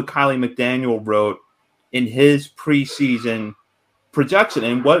beyond what Kiley McDaniel wrote in his preseason projection.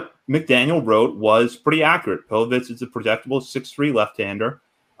 And what McDaniel wrote was pretty accurate. Povich is a projectable 6'3" left-hander,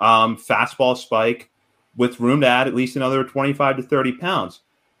 fastball spike, with room to add at least another 25 to 30 pounds.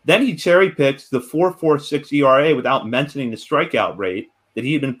 Then he cherry-picks the 4.46 ERA without mentioning the strikeout rate that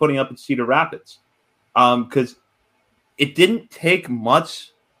he had been putting up at Cedar Rapids. Because it didn't take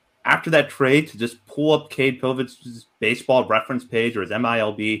much after that trade to just pull up Cade Povich's baseball reference page or his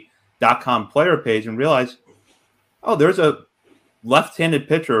MILB.com player page and realize, oh, there's a left-handed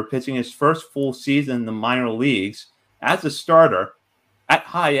pitcher pitching his first full season in the minor leagues as a starter at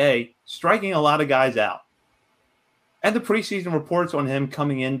high A, striking a lot of guys out. And the preseason reports on him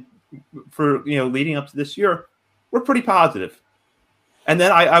coming in for, leading up to this year were pretty positive. And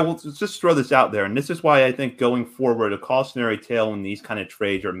then I will just throw this out there, and this is why I think going forward, a cautionary tale when these kind of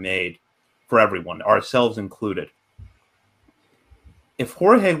trades are made for everyone, ourselves included. If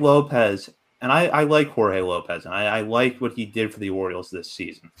Jorge Lopez, and I like Jorge Lopez, and I liked what he did for the Orioles this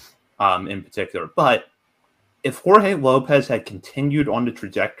season in particular, but if Jorge Lopez had continued on the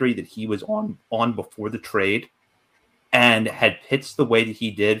trajectory that he was on before the trade and had pitched the way that he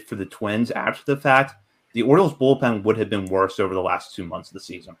did for the Twins after the fact, the Orioles bullpen would have been worse over the last 2 months of the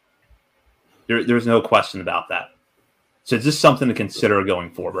season. There's no question about that. So it's just something to consider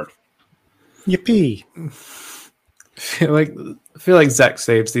going forward. Yippee. I feel like Zach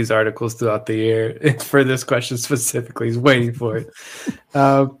saves these articles throughout the year for this question specifically. He's waiting for it.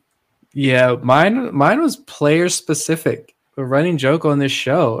 Yeah, mine was player specific. A running joke on this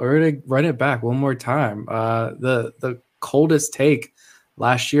show. We're gonna run it back one more time. The coldest take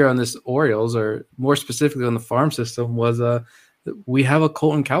last year on this Orioles, or more specifically on the farm system, was we have a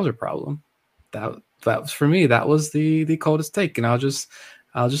Colton Cowser problem. That was for me. That was the coldest take, and I'll just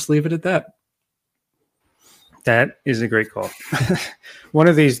leave it at that. That is a great call. One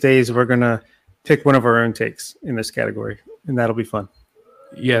of these days, we're gonna pick one of our own takes in this category, and that'll be fun.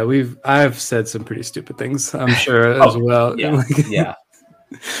 Yeah, I've said some pretty stupid things, I'm sure, as well. Yeah.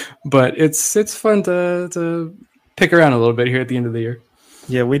 But it's fun to pick around a little bit here at the end of the year.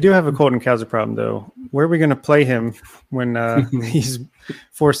 Yeah, we do have a Colton Cowser problem, though. Where are we going to play him when he's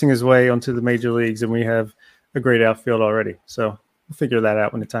forcing his way onto the major leagues and we have a great outfield already? So we'll figure that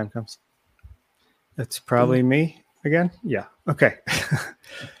out when the time comes. That's probably me again. Yeah. Okay.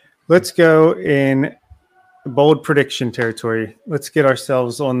 Let's go in bold prediction territory. Let's get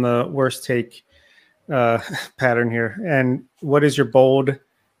ourselves on the worst take pattern here. And what is your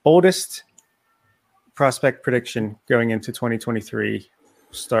boldest prospect prediction going into 2023?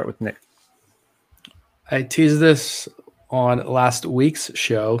 Start with Nick. I teased this on last week's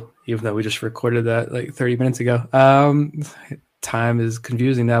show, even though we just recorded that like 30 minutes ago. Time is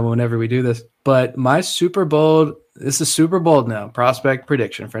confusing now whenever we do this. But my super bold now, prospect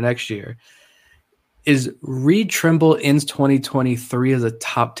prediction for next year is Reed Trimble ends 2023 as a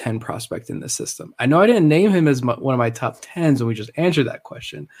top 10 prospect in the system. I know I didn't name him as one of my top 10s when we just answered that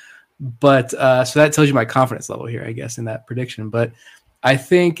question. But so that tells you my confidence level here, I guess, in that prediction. But I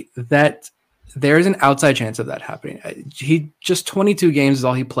think that there is an outside chance of that happening. He just 22 games is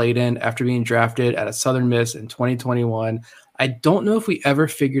all he played in after being drafted at a Southern Miss in 2021. I don't know if we ever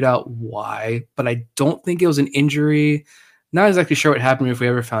figured out why, but I don't think it was an injury. Not exactly sure what happened if we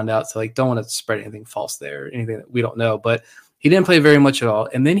ever found out. So like, don't want to spread anything false there, anything that we don't know, but he didn't play very much at all.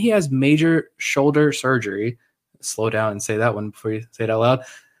 And then he has major shoulder surgery. Slow down and say that one before you say it out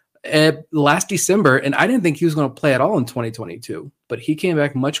loud. Last December, and I didn't think he was going to play at all in 2022, but he came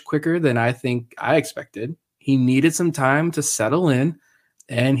back much quicker than I think I expected. He needed some time to settle in,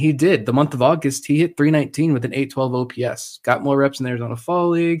 and he did. The month of August, he hit 319 with an 812 OPS. Got more reps in the Arizona Fall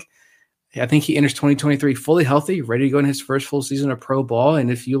League. I think he enters 2023 fully healthy, ready to go in his first full season of pro ball. And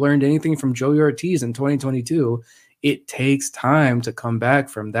if you learned anything from Joey Ortiz in 2022, it takes time to come back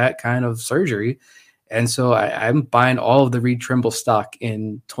from that kind of surgery. And so I'm buying all of the Reed Trimble stock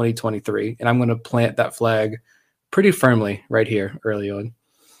in 2023, and I'm going to plant that flag pretty firmly right here early on.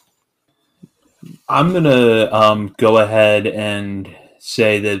 I'm going to go ahead and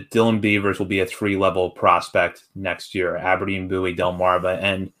say that Dylan Beavers will be a 3-level prospect next year, Aberdeen, Bowie, Delmarva.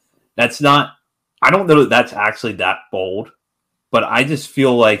 And that's not – I don't know that that's actually that bold, but I just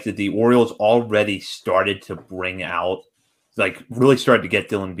feel like that the Orioles already started to bring out – like really started to get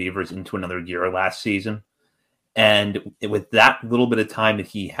Dylan Beavers into another year last season. And with that little bit of time that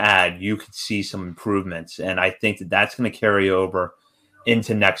he had, you could see some improvements. And I think that that's going to carry over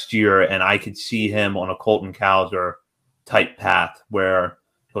into next year. And I could see him on a Colton Cowser type path where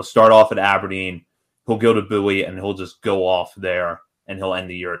he'll start off at Aberdeen, he'll go to Bowie, and he'll just go off there, and he'll end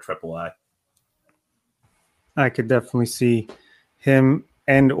the year at AAA. I could definitely see him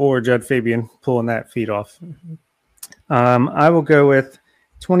and or Judd Fabian pulling that feed off. I will go with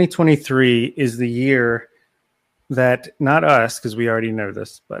 2023 is the year that not us, because we already know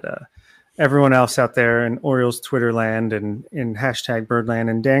this, but everyone else out there in Orioles Twitter land and in hashtag Birdland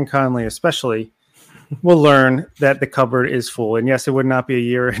and Dan Conley especially will learn that the cupboard is full. And yes, it would not be a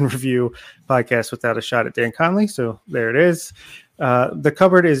year in review podcast without a shot at Dan Conley. So there it is. The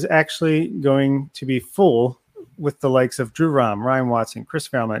cupboard is actually going to be full with the likes of Drew Rahm, Ryan Watson, Chris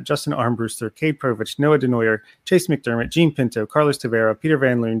Valmet, Justin Armbruster, Cade Provich, Noah Denoyer, Chase McDermott, Gene Pinto, Carlos Tavera, Peter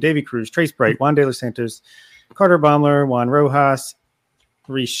Van Loon, Davey Cruz, Trace Bright, Juan De Los Santos, Carter Baumler, Juan Rojas,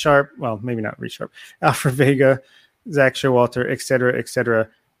 Reese Sharp, well, maybe not Reese Sharp, Alfred Vega, Zach Showalter, et cetera, et cetera.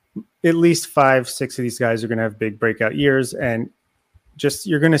 At least 5-6 of these guys are going to have big breakout years. And just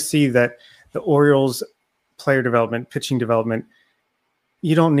you're going to see that the Orioles player development, pitching development,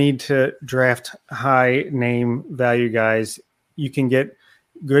 you don't need to draft high name value guys. You can get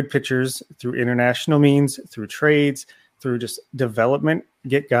good pitchers through international means, through trades, through just development.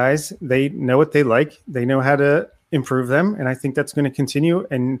 Get guys, they know what they like. They know how to improve them. And I think that's going to continue.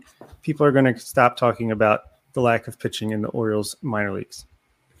 And people are going to stop talking about the lack of pitching in the Orioles minor leagues.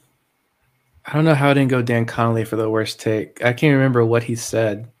 I don't know how I didn't go Dan Conley for the worst take. I can't remember what he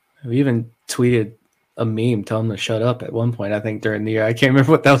said. We even tweeted a meme telling him to shut up at one point, I think, during the year. I can't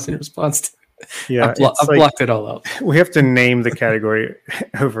remember what that was in response to. Yeah, I've blocked it all out. We have to name the category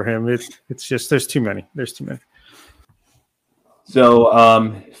over him. It's just there's too many.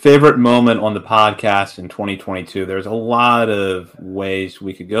 So, favorite moment on the podcast in 2022. There's a lot of ways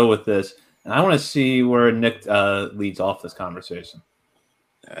we could go with this, and I want to see where Nick leads off this conversation.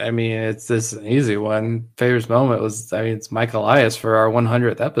 I mean, it's this an easy one. Favorite moment was, it's Mike Elias for our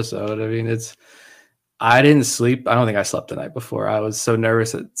 100th episode. I mean, I didn't sleep. I don't think I slept the night before. I was so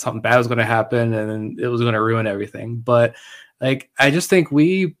nervous that something bad was going to happen and it was going to ruin everything. But I just think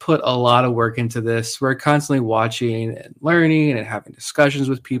we put a lot of work into this. We're constantly watching and learning and having discussions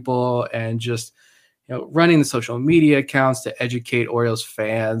with people and just, running the social media accounts to educate Orioles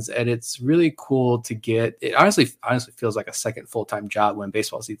fans. And it's really cool to get it. Honestly feels like a second full-time job when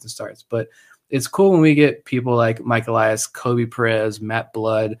baseball season starts. But it's cool when we get people like Mike Elias, Kobe Perez, Matt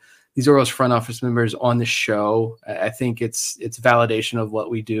Blood, these Orioles front office members on the show. I think it's validation of what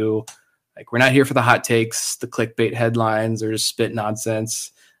we do. We're not here for the hot takes, the clickbait headlines, or just spit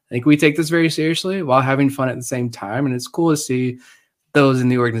nonsense. I think we take this very seriously while having fun at the same time. And it's cool to see those in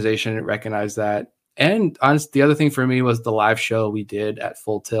the organization recognize that. And honestly, the other thing for me was the live show we did at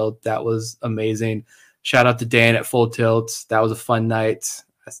Full Tilt. That was amazing. Shout out to Dan at Full Tilt. That was a fun night.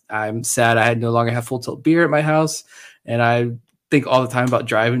 I'm sad I no longer have Full Tilt beer at my house. And I think all the time about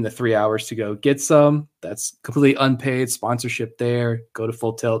driving the 3 hours to go get some. That's completely unpaid sponsorship there. Go to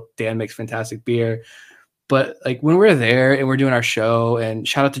Full Tilt. Dan makes fantastic beer. But when we're there and we're doing our show, and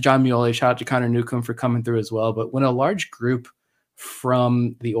shout out to John Mioli, shout out to Connor Newcomb for coming through as well. But when a large group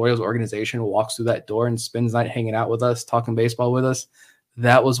from the Orioles organization walks through that door and spends the night hanging out with us, talking baseball with us,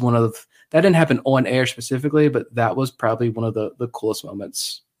 that was that didn't happen on air specifically, but that was probably one of the coolest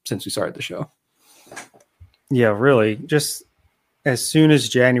moments since we started the show. Yeah, really. Just as soon as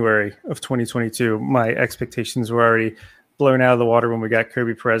January of 2022, my expectations were already blown out of the water when we got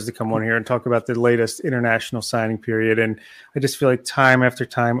Kobe Perez to come on here and talk about the latest international signing period. And I just feel like time after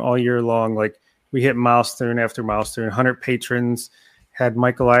time all year long, like we hit milestone after milestone. 100 patrons, had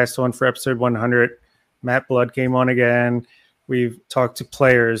Mike Elias on for episode 100. Matt Blood came on again. We've talked to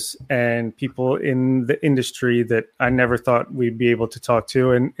players and people in the industry that I never thought we'd be able to talk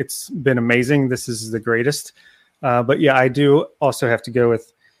to. And it's been amazing. This is the greatest. But yeah, I do also have to go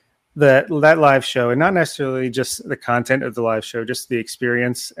with that live show, and not necessarily just the content of the live show, just the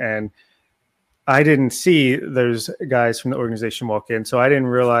experience. And I didn't see those guys from the organization walk in, so I didn't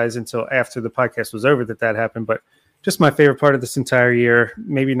realize until after the podcast was over that happened. But just my favorite part of this entire year,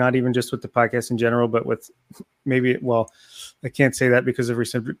 maybe not even just with the podcast in general, but with I can't say that because of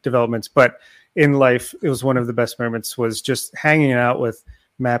recent developments, but in life, it was one of the best moments, was just hanging out with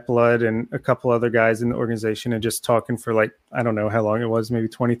Matt Blood and a couple other guys in the organization and just talking for like, I don't know how long it was, maybe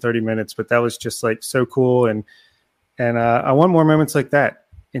 20, 30 minutes, but that was just like so cool. And I want more moments like that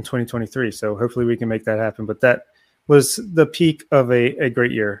in 2023. So hopefully we can make that happen. But that was the peak of a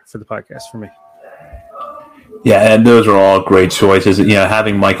great year for the podcast for me. Yeah, and those are all great choices.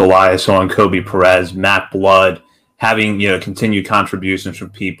 Having Mike Elias on, Kobe Perez, Matt Blood, having continued contributions from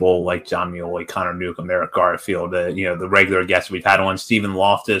people like John Muley, Connor Newcomb, Eric Garfield, the regular guests we've had on, Stephen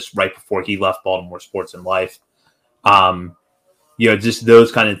Loftus right before he left Baltimore Sports and Life. Just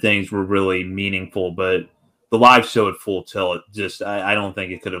those kind of things were really meaningful. But the live show at Full Tilt, I don't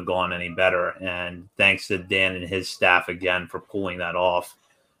think it could have gone any better. And thanks to Dan and his staff again for pulling that off.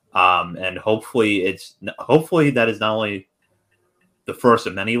 And hopefully that is not only the first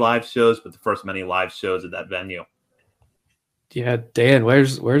of many live shows, but the first of many live shows at that venue. Yeah, Dan,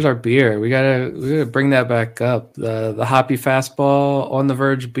 where's our beer? We gotta bring that back up. The Hoppy Fastball on the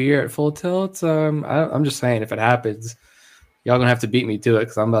Verge beer at Full Tilt. I'm just saying, if it happens, y'all gonna have to beat me to it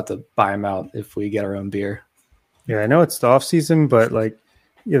because I'm about to buy them out if we get our own beer. Yeah, I know it's the off season, but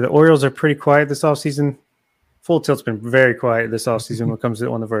the Orioles are pretty quiet this off season. Full Tilt's been very quiet this off season when it comes to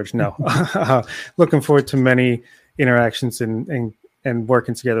On the Verge. No, looking forward to many interactions and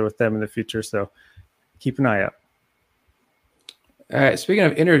working together with them in the future. So keep an eye out. All right. Speaking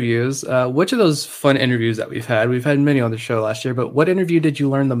of interviews, which of those fun interviews that we've had many on the show last year, but what interview did you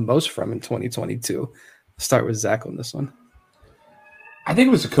learn the most from in 2022? Let's start with Zach on this one. I think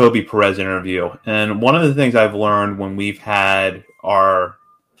it was the Kobe Perez interview. And one of the things I've learned when we've had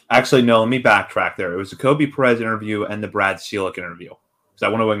let me backtrack there. It was the Kobe Perez interview and the Brad Ciolek interview. Because I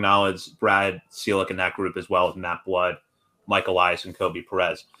want to acknowledge Brad Ciolek in that group as well as Matt Blood, Mike Elias, and Kobe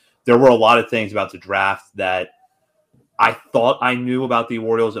Perez. There were a lot of things about the draft that I thought I knew about the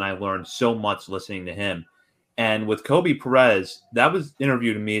Orioles, and I learned so much listening to him. And with Kobe Perez, that was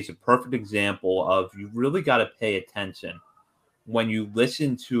interview to me is a perfect example of you really got to pay attention when you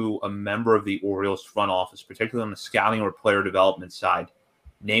listen to a member of the Orioles front office, particularly on the scouting or player development side,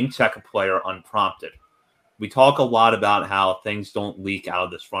 name check a player unprompted. We talk a lot about how things don't leak out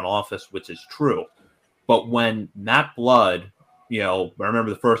of this front office, which is true. But when Matt Blood, I remember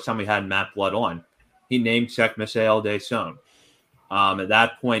the first time we had Matt Blood on, he name-checked Misael Deson. At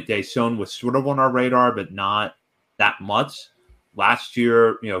that point, Deson was sort of on our radar, but not that much. Last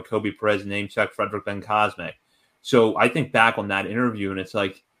year, Kobe Perez name-checked Frederick Bencosme. So I think back on that interview, and it's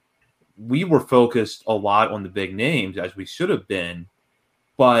like we were focused a lot on the big names, as we should have been,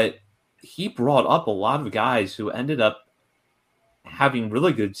 but he brought up a lot of guys who ended up having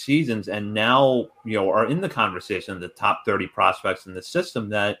really good seasons and now, are in the conversation of the top 30 prospects in the system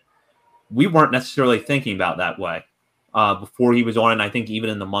that we weren't necessarily thinking about that way before he was on, and I think even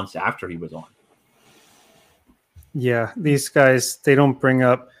in the months after he was on. Yeah, these guys, they don't bring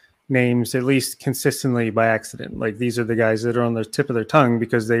up names, at least consistently, by accident. Like, these are the guys that are on the tip of their tongue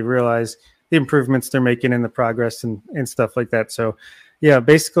because they realize the improvements they're making in the progress and stuff like that. So, yeah,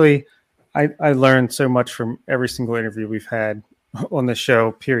 basically, I learned so much from every single interview we've had on the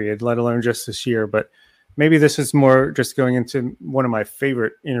show, period, let alone just this year. But maybe this is more just going into one of my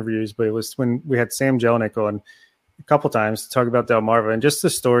favorite interviews, but it was when we had Sam Jelinek on a couple times to talk about Delmarva and just the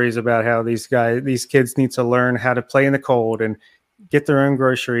stories about how these kids need to learn how to play in the cold and get their own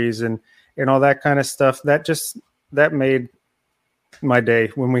groceries and all that kind of stuff. That made my day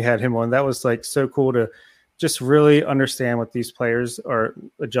when we had him on. That was like so cool to just really understand what these players are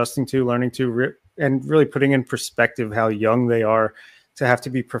adjusting to, learning to, and really putting in perspective how young they are to have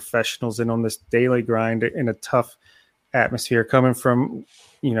to be professionals and on this daily grind in a tough atmosphere, coming from,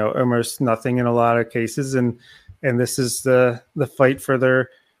 almost nothing in a lot of cases. And this is the fight for their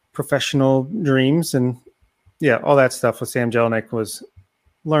professional dreams. And yeah, all that stuff with Sam Jelinek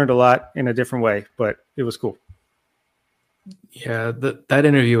learned a lot in a different way, but it was cool. Yeah, that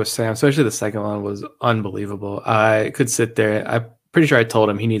interview with Sam, especially the second one, was unbelievable. I could sit there. I'm pretty sure I told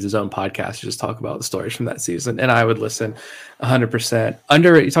him he needs his own podcast to just talk about the stories from that season, and I would listen 100%.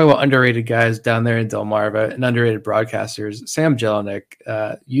 Underrated. You talk about underrated guys down there in Delmarva and underrated broadcasters. Sam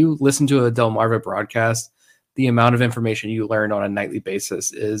Jelinek, you listen to a Delmarva broadcast, the amount of information you learn on a nightly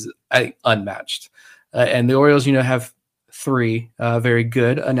basis is unmatched. And the Orioles, have three very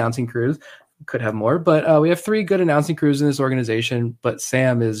good announcing crews. Could have more, but we have three good announcing crews in this organization. But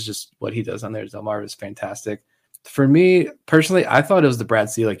Sam is just what he does on there. Delmarva is fantastic. For me personally, I thought it was the Brad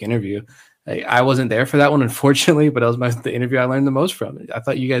Ciolek interview. I wasn't there for that one, unfortunately, but that was the interview I learned the most from. I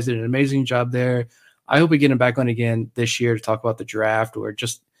thought you guys did an amazing job there. I hope we get him back on again this year to talk about the draft or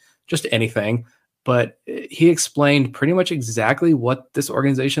just anything. But he explained pretty much exactly what this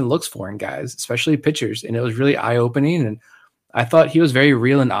organization looks for in guys, especially pitchers, and it was really eye-opening. And I thought he was very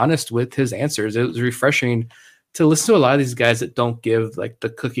real and honest with his answers. It was refreshing to listen to a lot of these guys that don't give like the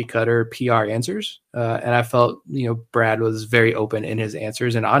cookie cutter PR answers. And I felt, Brad was very open in his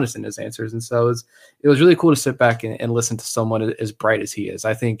answers and honest in his answers. And so it was really cool to sit back and listen to someone as bright as he is.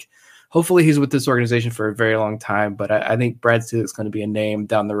 I think hopefully he's with this organization for a very long time, but I think Brad Ciolek is going to be a name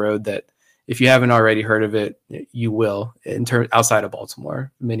down the road that if you haven't already heard of it, you will outside of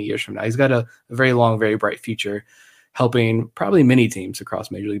Baltimore many years from now. He's got a very long, very bright future, helping probably many teams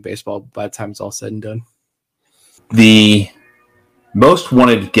across Major League Baseball by the time it's all said and done. The most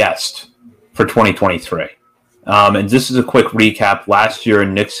wanted guest for 2023. And this is a quick recap. Last year,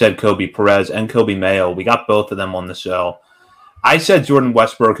 Nick said Kobe Perez and Kobe Mayo. We got both of them on the show. I said Jordan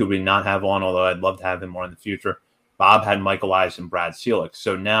Westbrook, who we did not have on, although I'd love to have him more in the future. Bob had Michael Elias and Brad Ciolek.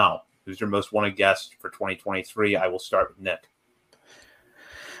 So now, who's your most wanted guest for 2023? I will start with Nick.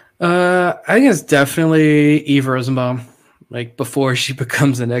 I think it's definitely Eve Rosenbaum, like before she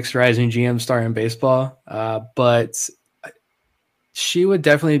becomes the next rising GM star in baseball. But she would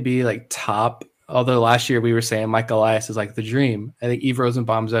definitely be like top. Although last year we were saying Michael Elias is like the dream. I think Eve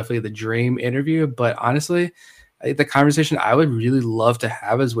Rosenbaum is definitely the dream interview. But honestly, I think the conversation I would really love to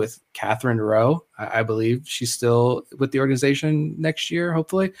have is with Catherine Rowe. I believe she's still with the organization next year,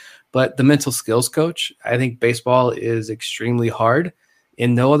 hopefully. But the mental skills coach, I think baseball is extremely hard.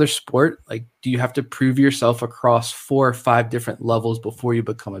 In no other sport, like, do you have to prove yourself across 4 or 5 different levels before you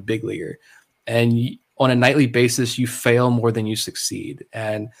become a big leaguer? And on a nightly basis, you fail more than you succeed.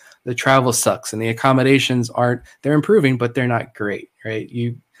 And the travel sucks and the accommodations they're improving, but they're not great, right?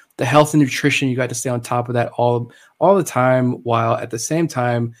 The health and nutrition, you got to stay on top of that all the time, while at the same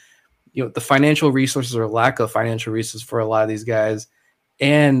time, the financial resources or lack of financial resources for a lot of these guys.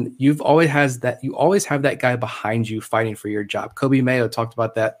 And you always have that guy behind you fighting for your job. Kobe Mayo talked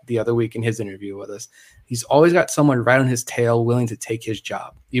about that the other week in his interview with us. He's always got someone right on his tail willing to take his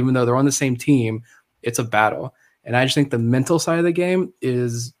job. Even though they're on the same team, it's a battle. And I just think the mental side of the game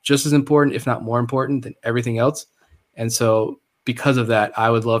is just as important, if not more important, than everything else. And so because of that, I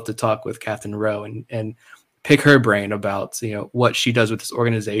would love to talk with Catherine Rowe and pick her brain about what she does with this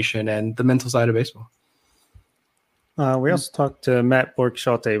organization and the mental side of baseball. We also talked to Matt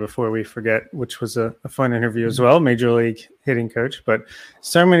Borg-Schalte before we forget, which was a fun interview as well, Major League hitting coach. But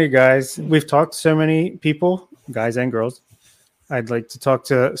so many guys, we've talked to so many people, guys and girls. I'd like to talk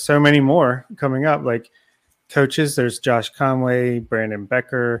to so many more coming up, like coaches. There's Josh Conway, Brandon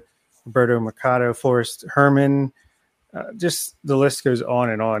Becker, Roberto Mercado, Forrest Herman. Just the list goes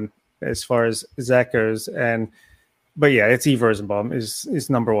on as far as that goes. But yeah, it's Eve Rosenbaum is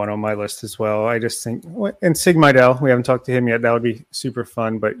number one on my list as well. I just think, and Sig Mejdal, we haven't talked to him yet. That would be super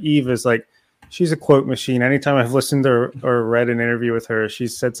fun. But Eve is she's a quote machine. Anytime I've listened to or read an interview with her,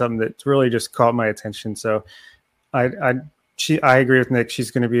 she's said something that's really just caught my attention. So I agree with Nick.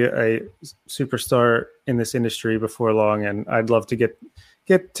 She's going to be a superstar in this industry before long, and I'd love to get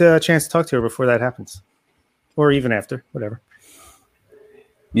a chance to talk to her before that happens, or even after, whatever.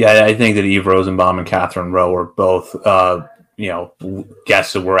 Yeah, I think that Eve Rosenbaum and Catherine Rowe are both,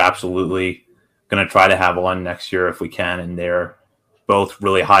 guests that we're absolutely going to try to have on next year if we can. And they're both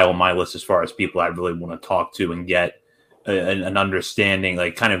really high on my list as far as people I really want to talk to and get an understanding,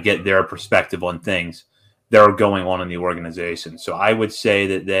 like kind of get their perspective on things that are going on in the organization. So I would say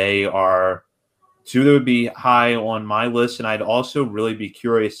that they are two that would be high on my list. And I'd also really be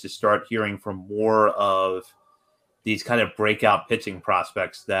curious to start hearing from more of these kind of breakout pitching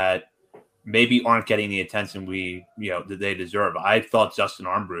prospects that maybe aren't getting the attention that they deserve. I thought Justin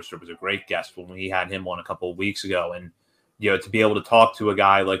Armbruster was a great guest when we had him on a couple of weeks ago. And, to be able to talk to a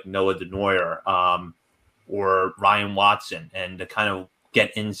guy like Noah DeNoyer or Ryan Watson and to kind of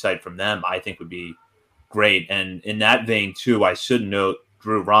get insight from them, I think would be great. And in that vein too, I should note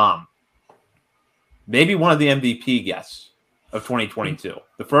Drew Rom, maybe one of the MVP guests of 2022.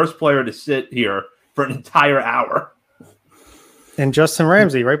 The first player to sit here for an entire hour. And Justin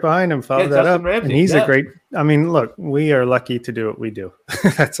Ramsey right behind him followed that up. Ramsey, and he's a great, I mean, look, we are lucky to do what we do.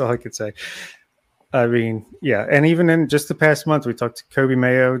 That's all I could say. I mean, yeah. And even in just the past month, we talked to Kobe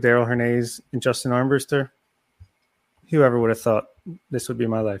Mayo, Daryl Hernandez, and Justin Armbruster. Whoever would have thought this would be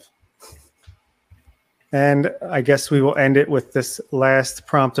my life? And I guess we will end it with this last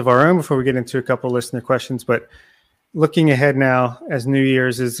prompt of our own before we get into a couple listener questions. But looking ahead now, as New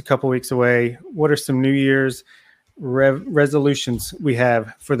Year's is a couple weeks away, what are some New Year's resolutions we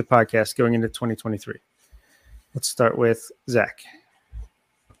have for the podcast going into 2023? Let's start with Zach.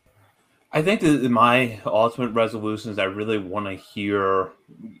 I think that my ultimate resolution is I really want to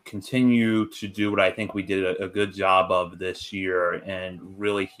continue to do what I think we did a good job of this year, and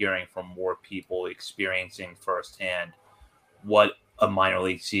really hearing from more people, experiencing firsthand what a minor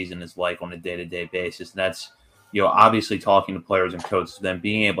league season is like on a day-to-day basis. And that's, obviously talking to players and coaches, then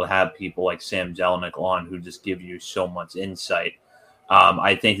being able to have people like Sam Jelinek on who just give you so much insight.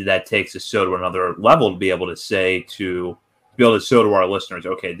 I think that takes us so to another level to be able to show to our listeners,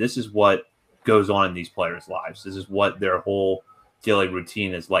 okay, this is what goes on in these players' lives. This is what their whole daily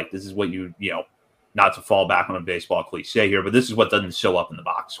routine is like. This is what not to fall back on a baseball cliche here, but this is what doesn't show up in the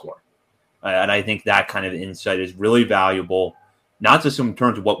box score. And I think that kind of insight is really valuable, not just in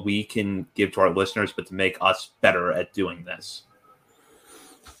terms of what we can give to our listeners, but to make us better at doing this.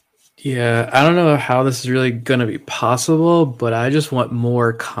 Yeah, I don't know how this is really going to be possible, but I just want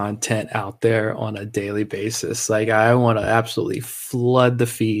more content out there on a daily basis. Like, I want to absolutely flood the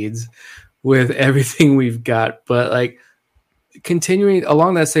feeds with everything we've got, but like continuing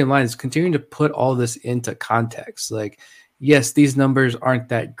along that same lines, continuing to put all this into context. Like, yes, these numbers aren't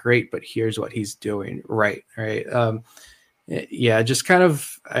that great, but here's what he's doing. Right. Yeah, just kind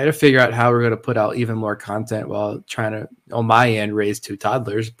of, I had to figure out how we're going to put out even more content while trying to, on my end, raise 2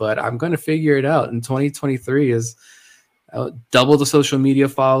 toddlers, but I'm going to figure it out. And 2023 is double the social media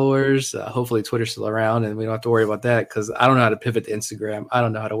followers. Hopefully Twitter's still around and we don't have to worry about that, because I don't know how to pivot to Instagram. I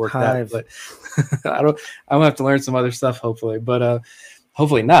don't know how to work that, but I'm going to have to learn some other stuff, hopefully, but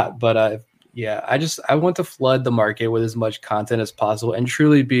hopefully not. But yeah, I want to flood the market with as much content as possible and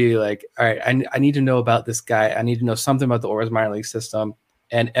truly be like, all right, I need to know about this guy. I need to know something about the Orioles minor league system.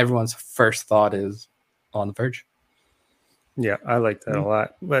 And everyone's first thought is On the Verge. Yeah, I like that a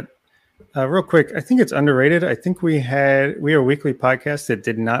lot. But real quick, I think it's underrated. I think we are a weekly podcast that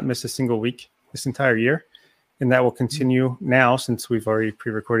did not miss a single week this entire year. And that will continue now, since we've already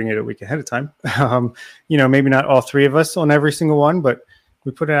pre-recording it a week ahead of time. Maybe not all 3 of us on every single one, but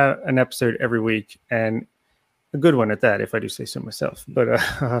we put out an episode every week, and a good one at that, if I do say so myself. But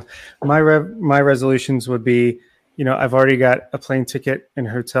my resolutions would be, I've already got a plane ticket and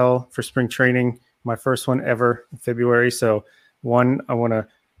hotel for spring training, my first one ever in February. So one, I want to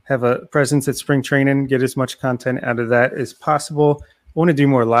have a presence at spring training, get as much content out of that as possible. I want to do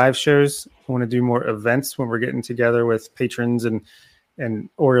more live shows. I want to do more events when we're getting together with patrons and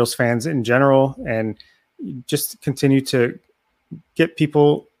Orioles fans in general, and just continue to get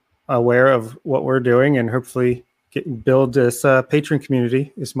people aware of what we're doing, and hopefully build this patron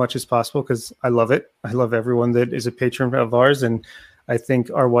community as much as possible, because I love it. I love everyone that is a patron of ours. And I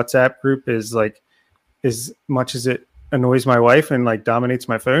think our WhatsApp group is like, as much as it annoys my wife and like dominates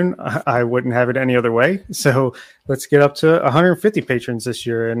my phone, I wouldn't have it any other way. So let's get up to 150 patrons this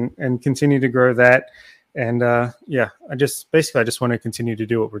year and continue to grow that. And I just want to continue to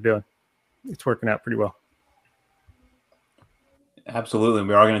do what we're doing. It's working out pretty well. Absolutely.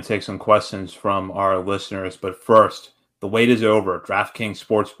 We are going to take some questions from our listeners. But first, the wait is over. DraftKings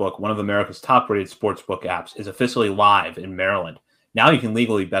Sportsbook, one of America's top-rated sportsbook apps, is officially live in Maryland. Now you can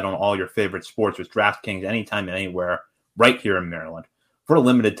legally bet on all your favorite sports with DraftKings anytime and anywhere, right here in Maryland. For a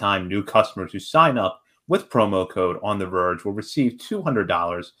limited time, new customers who sign up with promo code On The Verge will receive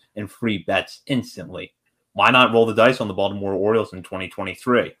 $200 in free bets instantly. Why not roll the dice on the Baltimore Orioles in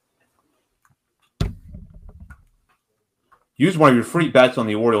 2023? Use one of your free bets on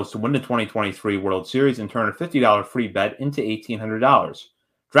the Orioles to win the 2023 World Series and turn a $50 free bet into $1,800.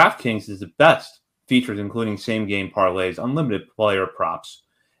 DraftKings is the best. Features including same-game parlays, unlimited player props,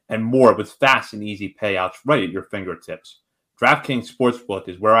 and more with fast and easy payouts right at your fingertips. DraftKings Sportsbook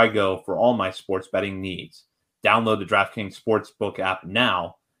is where I go for all my sports betting needs. Download the DraftKings Sportsbook app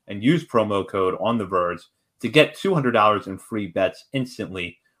now and use promo code On The Verge to get $200 in free bets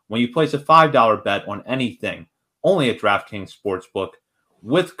instantly when you place a $5 bet on anything. Only at DraftKings Sportsbook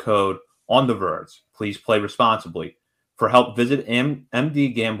with code On The Verge. Please play responsibly. For help, visit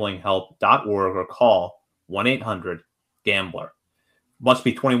mdgamblinghelp.org or call 1-800-GAMBLER. Must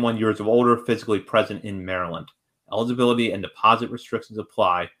be 21 years of older, physically present in Maryland. Eligibility and deposit restrictions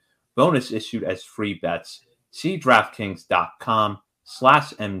apply. Bonus issued as free bets. See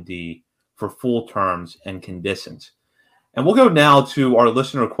DraftKings.com/MD for full terms and conditions. And we'll go now to our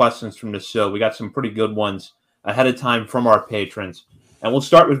listener questions from the show. We got some pretty good ones ahead of time from our patrons. And we'll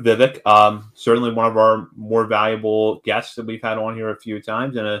start with Vivek, certainly one of our more valuable guests that we've had on here a few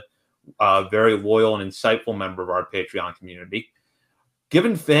times and a very loyal and insightful member of our Patreon community.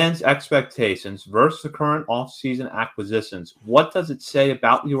 Given fans' expectations versus the current off-season acquisitions, what does it say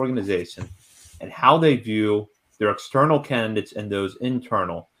about the organization and how they view their external candidates and those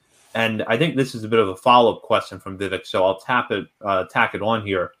internal? And I think this is a bit of a follow-up question from Vivek, so I'll tack it on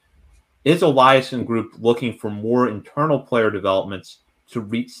here. Is Eliason Group looking for more internal player developments to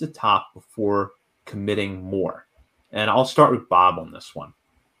reach the top before committing more? And I'll start with Bob on this one.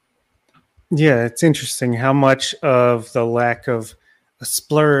 Yeah, it's interesting how much of the lack of a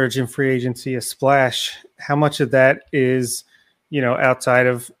splurge in free agency, a splash, how much of that is, outside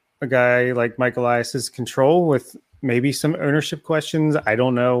of a guy like Mike Elias's control with maybe some ownership questions. I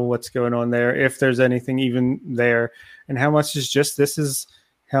don't know what's going on there, if there's anything even there, and how much is just this is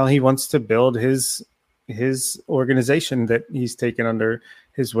how he wants to build his organization that he's taken under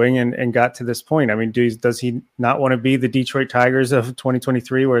his wing and got to this point. I mean, does he not want to be the Detroit Tigers of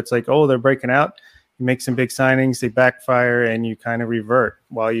 2023 where it's like, oh, they're breaking out, you make some big signings, they backfire, and you kind of revert,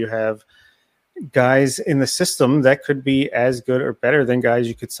 while you have guys in the system that could be as good or better than guys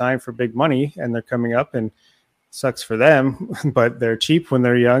you could sign for big money, and they're coming up, and sucks for them, but they're cheap when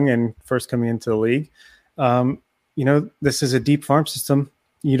they're young and first coming into the league. This is a deep farm system.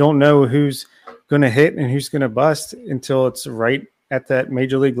 You don't know who's going to hit and who's going to bust until it's right at that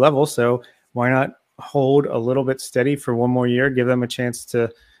major league level. So why not hold a little bit steady for one more year, give them a chance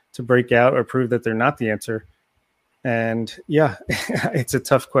to break out or prove that they're not the answer. And yeah, it's a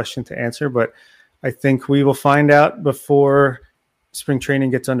tough question to answer, but I think we will find out before spring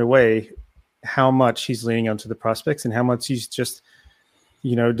training gets underway how much he's leaning onto the prospects and how much he's just,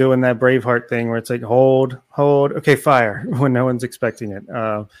 doing that Braveheart thing where it's like, hold, okay, fire, when no one's expecting it.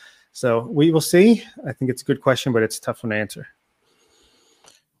 So we will see. I think it's a good question, but it's a tough one to answer.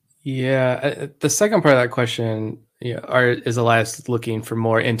 Yeah. The second part of that question, is Elias looking for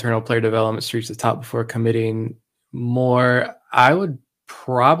more internal player development to reach the top before committing more? I would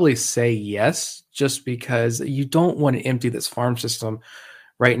probably say yes, just because you don't want to empty this farm system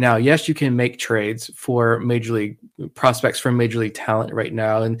right now. Yes, you can make trades for major league prospects from major league talent right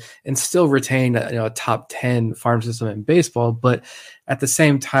now and still retain a top 10 farm system in baseball. But at the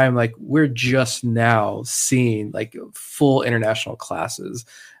same time, like, we're just now seeing like full international classes.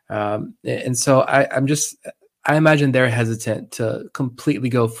 And so I imagine they're hesitant to completely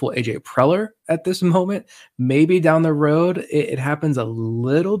go full AJ Preller at this moment. Maybe down the road, it happens a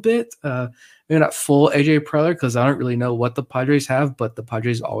little bit. Maybe not full AJ Preller, because I don't really know what the Padres have, but the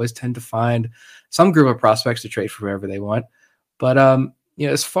Padres always tend to find some group of prospects to trade for whoever they want. But,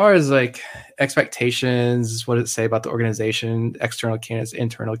 as far as like expectations, what does it say about the organization, external candidates,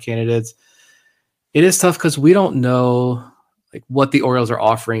 internal candidates? It is tough because we don't know like what the Orioles are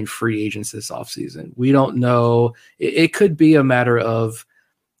offering free agents this offseason. We don't know. It could be a matter of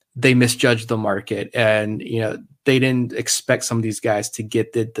they misjudged the market and, they didn't expect some of these guys to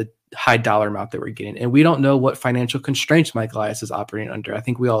get the high dollar amount that we're getting. And we don't know what financial constraints Mike Elias is operating under. I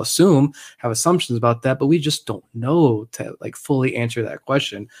think we all have assumptions about that, but we just don't know to like fully answer that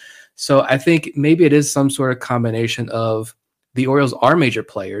question. So I think maybe it is some sort of combination of the Orioles are major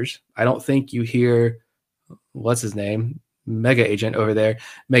players. I don't think you hear, what's his name? Mega agent over there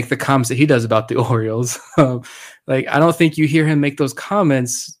make the comments that he does about the Orioles. I don't think you hear him make those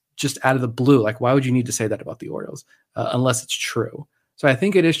comments just out of the blue. Like, why would you need to say that about the Orioles unless it's true? So I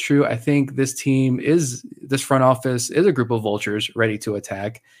think it is true. I think this front office is a group of vultures ready to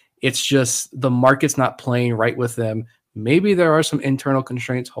attack. It's just the market's not playing right with them. Maybe there are some internal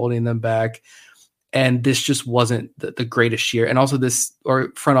constraints holding them back. And this just wasn't the greatest year. And also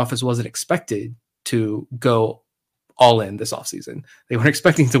front office wasn't expected to go all in this offseason. They weren't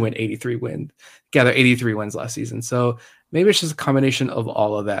expecting to gather 83 wins last season. So maybe it's just a combination of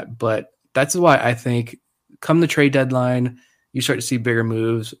all of that. But that's why I think come the trade deadline, you start to see bigger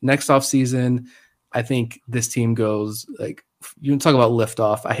moves. Next offseason, I think this team goes like, you can talk about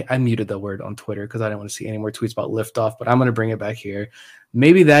liftoff. I muted the word on Twitter because I didn't want to see any more tweets about liftoff, but I'm going to bring it back here.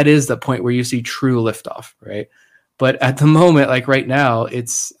 Maybe that is the point where you see true liftoff, right? But at the moment, like right now,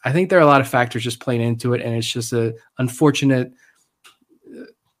 I think there are a lot of factors just playing into it, and it's just an unfortunate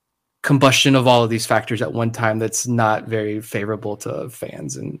combustion of all of these factors at one time that's not very favorable to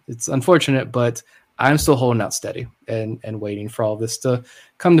fans. And it's unfortunate, but I'm still holding out steady and waiting for all this to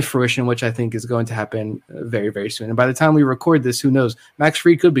come to fruition, which I think is going to happen very, very soon. And by the time we record this, who knows? Max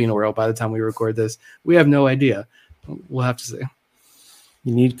Fried could be an Oriole by the time we record this. We have no idea. We'll have to see.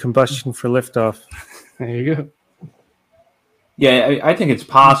 You need combustion for liftoff. There you go. Yeah, I think it's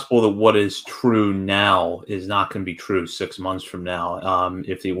possible that what is true now is not going to be true 6 months from now.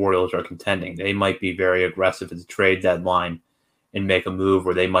 If the Orioles are contending, they might be very aggressive at the trade deadline and make a move,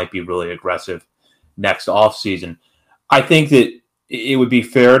 or they might be really aggressive next offseason. I think that it would be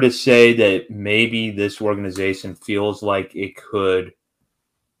fair to say that maybe this organization feels like it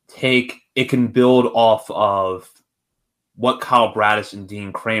can build off of what Kyle Bradish and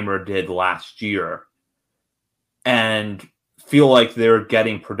Dean Kramer did last year and feel like they're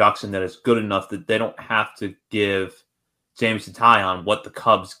getting production that is good enough that they don't have to give James Taillon what the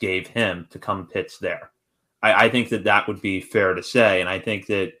Cubs gave him to come pitch there. I think that would be fair to say. And I think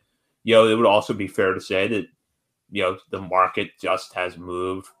that, it would also be fair to say that, the market just has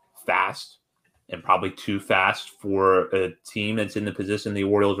moved fast and probably too fast for a team that's in the position the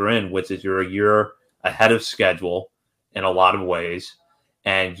Orioles are in, which is you're a year ahead of schedule in a lot of ways.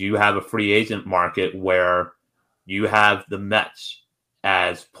 And you have a free agent market where you have the Mets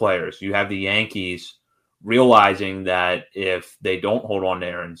as players. You have the Yankees realizing that if they don't hold on to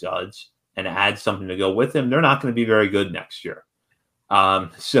Aaron Judge and add something to go with him, they're not going to be very good next year.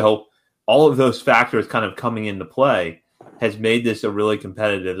 So all of those factors kind of coming into play has made this a really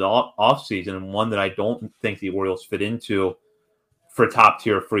competitive offseason, and one that I don't think the Orioles fit into for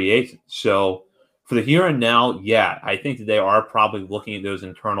top-tier free agents. So for the here and now, I think that they are probably looking at those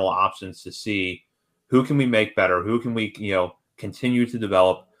internal options to see who can we make better, who can we continue to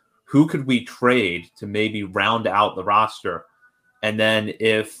develop, who could we trade to maybe round out the roster. And then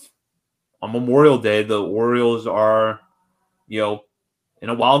if on Memorial Day the Orioles are in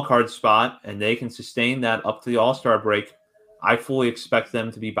a wild card spot and they can sustain that up to the All-Star break, I fully expect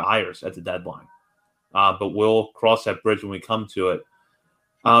them to be buyers at the deadline. But we'll cross that bridge when we come to it.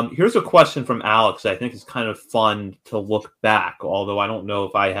 Here's a question from Alex I think is kind of fun to look back, although I don't know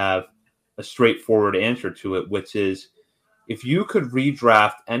if I have a straightforward answer to it, which is, if you could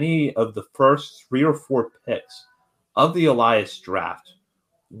redraft any of the first 3 or 4 picks of the Elias draft,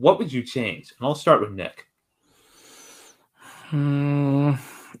 what would you change? And I'll start with Nick.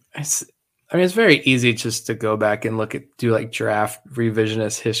 It's very easy just to go back and do draft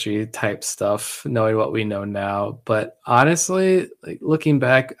revisionist history type stuff, knowing what we know now. But honestly, looking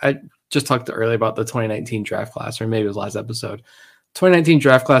back, I just talked earlier about the 2019 draft class, or maybe it was last episode. 2019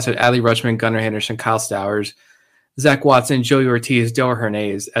 draft class had Adley Rutschman, Gunnar Henderson, Kyle Stowers, Zach Watson, Joey Ortiz, Dale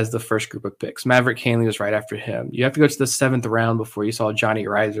Hernandez as the first group of picks. Maverick Hanley was right after him. You have to go to the 7th round before you saw Johnny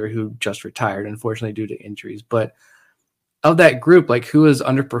Reiser, who just retired, unfortunately, due to injuries. But of that group, who has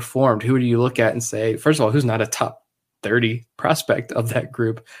underperformed? Who do you look at and say, first of all, who's not a top 30 prospect of that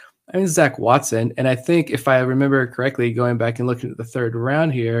group? Zach Watson. And I think if I remember correctly, going back and looking at the 3rd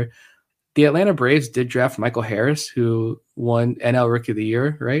round here, the Atlanta Braves did draft Michael Harris, who won NL Rookie of the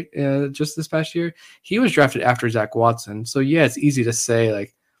Year, right? Just this past year. He was drafted after Zach Watson. So, it's easy to say, you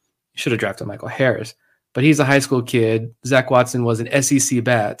should have drafted Michael Harris. But he's a high school kid. Zach Watson was an SEC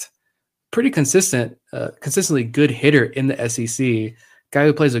bat. Pretty consistently good hitter in the SEC. Guy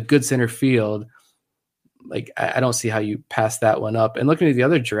who plays a good center field. I don't see how you pass that one up. And looking at the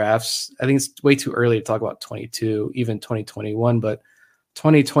other drafts, I think it's way too early to talk about 22, even 2021, but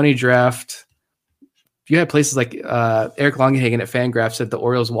 2020 draft, you had places like Eric Longenhagen at Fangraphs said the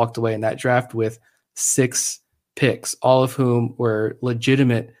Orioles walked away in that draft with 6 picks, all of whom were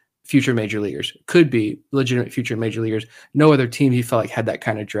legitimate future major leaguers, could be legitimate future major leaguers. No other team he felt like had that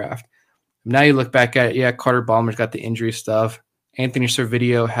kind of draft. Now you look back at it, Carter Ballmer's got the injury stuff. Anthony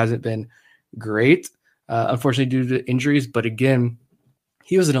Servideo hasn't been great, unfortunately, due to injuries. But again,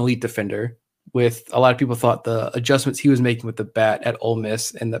 he was an elite defender. With a lot of people thought the adjustments he was making with the bat at Ole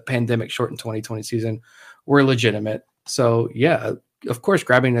Miss and the pandemic shortened 2020 season were legitimate. So, of course,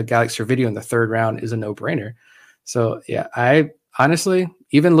 grabbing a guy like Servideo in the 3rd round is a no-brainer. So, I honestly,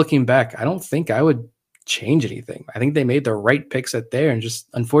 even looking back, I don't think I would change anything. I think they made the right picks at there, and just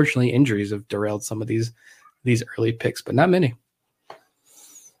unfortunately injuries have derailed some of these early picks, but not many.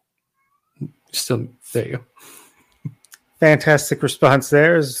 Still, there you go. Fantastic response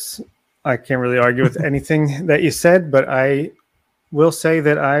there. I can't really argue with anything that you said, but I will say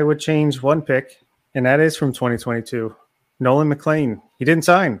that I would change one pick, and that is from 2022. Nolan McLean. He didn't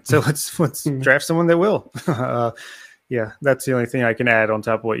sign, so let's draft someone that will. That's the only thing I can add on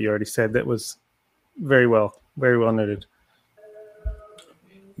top of what you already said. That was very well noted.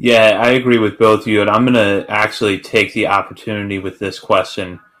 Yeah, I agree with both of you, and I'm going to actually take the opportunity with this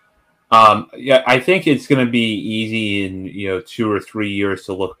question Yeah, I think it's going to be easy in 2 or 3 years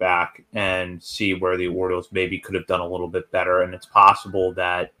to look back and see where the Orioles maybe could have done a little bit better, and it's possible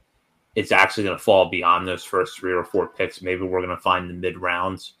that it's actually going to fall beyond those first 3 or 4 picks. Maybe we're going to find the mid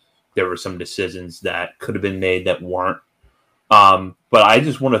rounds there were some decisions that could have been made that weren't. But I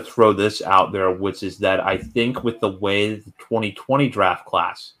just want to throw this out there, which is that I think with the way the 2020 draft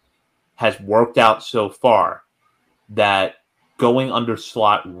class has worked out so far, that going under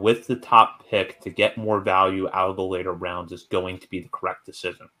slot with the top pick to get more value out of the later rounds is going to be the correct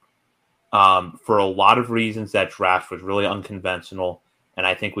decision. For a lot of reasons, that draft was really unconventional, and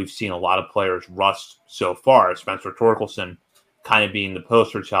I think we've seen a lot of players rust so far, Spencer Torkelson kind of being the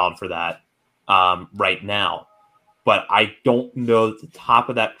poster child for that right now. But I don't know that the top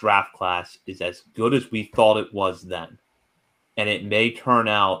of that draft class is as good as we thought it was then. And it may turn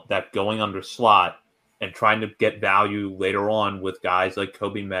out that going under slot and trying to get value later on with guys like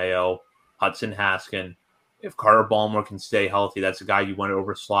Kobe Mayo, Hudson Haskin, if Carter Ballmer can stay healthy, that's a guy you went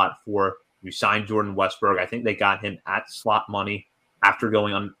over slot for. You signed Jordan Westburg. I think they got him at slot money after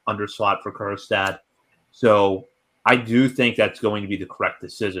going under slot for Kjerstad. So I do think that's going to be the correct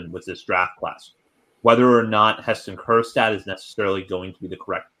decision with this draft class. Whether or not Heston Kjerstad is necessarily going to be the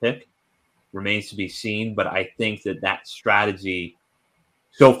correct pick remains to be seen, but I think that strategy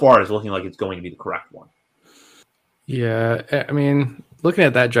so far is looking like it's going to be the correct one. Yeah, I mean, looking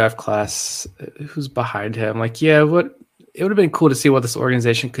at that draft class, who's behind him? Like, yeah, it would have been cool to see what this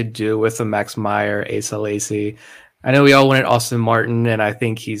organization could do with a Max Meyer, Asa Lacy. I know we all wanted Austin Martin, and I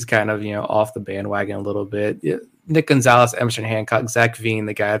think he's kind of, off the bandwagon a little bit. Yeah, Nick Gonzalez, Emerson Hancock, Zach Veen,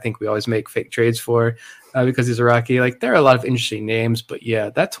 the guy I think we always make fake trades for because he's a Rocky. Like, there are a lot of interesting names, but yeah,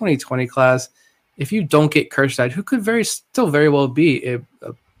 that 2020 class, if you don't get Kjerstad, who could still very well be a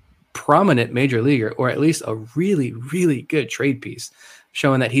prominent major leaguer, or at least a really, really good trade piece,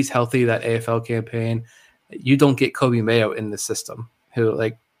 showing that he's healthy, that AFL campaign, you don't get Kobe Mayo in the system, who,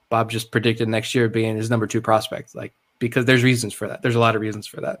 like Bob just predicted next year being his number 2 prospect, like, because there's reasons for that. There's a lot of reasons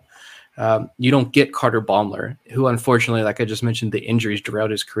for that. You don't get Carter Baumler, who unfortunately, like I just mentioned, the injuries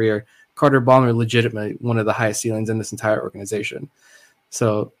derailed his career. Carter Baumler, legitimately one of the highest ceilings in this entire organization.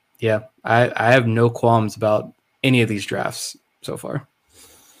 So yeah, I have no qualms about any of these drafts so far.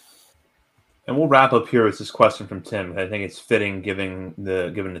 And we'll wrap up here with this question from Tim. I think it's fitting given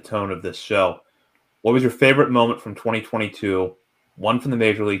the tone of this show. What was your favorite moment from 2022? One from the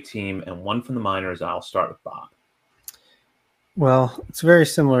major league team and one from the minors. I'll start with Bob. Well, it's very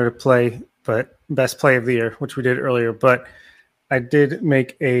similar to play, but best play of the year, which we did earlier. But I did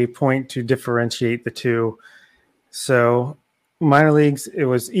make a point to differentiate the two. So minor leagues, it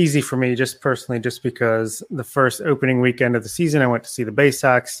was easy for me just personally, just because the first opening weekend of the season, I went to see the Bay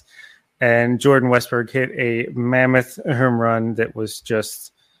Sox, and Jordan Westburg hit a mammoth home run that was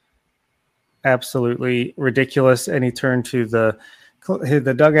just absolutely ridiculous. And he turned to the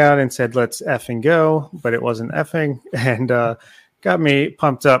dugout and said, "Let's effing go," but it wasn't effing, and got me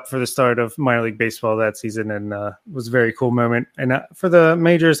pumped up for the start of minor league baseball that season, and was a very cool moment. And for the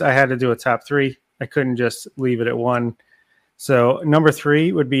majors, I had to do a top 3. I couldn't just leave it at 1. So number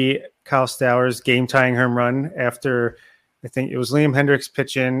 3 would be Kyle Stowers' game-tying home run after, I think it was Liam Hendricks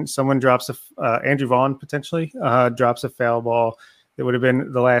pitching. Someone drops Andrew Vaughn potentially drops a foul ball that would have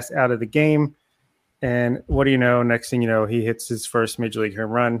been the last out of the game. And what do you know? Next thing you know, he hits his first major league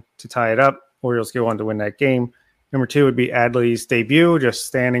home run to tie it up. Orioles go on to win that game. Number 2 would be Adley's debut, just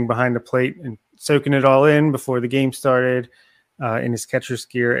standing behind the plate and soaking it all in before the game started in his catcher's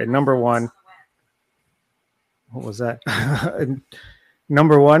gear. And number 1, what was that?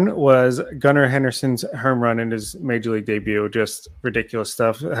 Number 1 was Gunnar Henderson's home run in his major league debut. Just ridiculous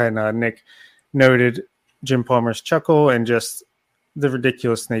stuff. And Nick noted Jim Palmer's chuckle and just the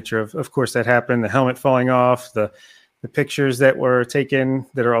ridiculous nature of course, that happened. The helmet falling off, the pictures that were taken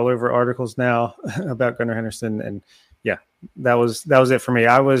that are all over articles now about Gunnar Henderson. And yeah, that was it for me.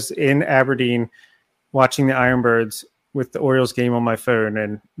 I was in Aberdeen watching the Ironbirds with the Orioles game on my phone,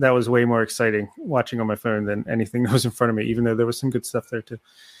 and that was way more exciting watching on my phone than anything that was in front of me, even though there was some good stuff there too.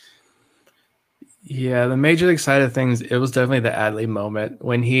 Yeah, the major league side of things, it was definitely the Adley moment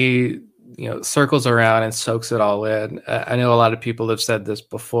when he circles around and soaks it all in. I know a lot of people have said this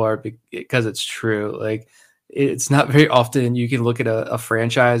before because it's true. Like, it's not very often you can look at a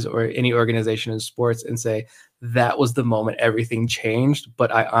franchise or any organization in sports and say that was the moment everything changed.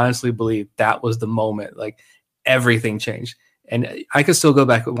 But I honestly believe that was the moment, like, everything changed. And I could still go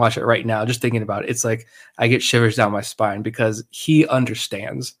back and watch it right now, just thinking about it. It's like I get shivers down my spine because he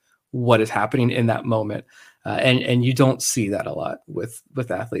understands what is happening in that moment. And you don't see that a lot with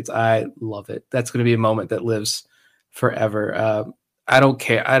athletes. I love it. That's going to be a moment that lives forever. I don't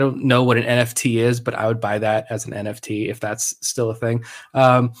care. I don't know what an NFT is, but I would buy that as an NFT if that's still a thing.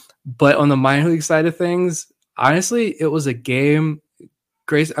 But on the minor league side of things, honestly, it was a game.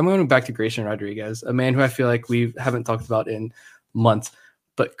 I'm going back to Grayson Rodriguez, a man who I feel like we haven't talked about in months.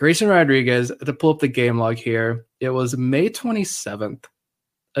 But Grayson Rodriguez, to pull up the game log here, it was May 27th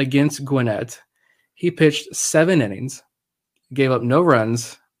against Gwinnett. He pitched 7 innings, gave up no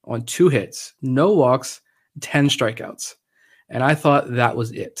runs on 2 hits, no walks, 10 strikeouts. And I thought that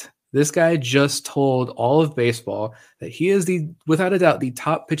was it. This guy just told all of baseball that he is without a doubt, the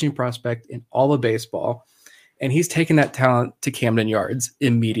top pitching prospect in all of baseball. And he's taken that talent to Camden Yards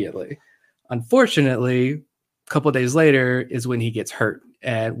immediately. Unfortunately, a couple of days later is when he gets hurt.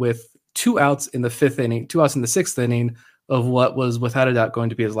 And with 2 outs in the 5th inning, 2 outs in the 6th inning of what was without a doubt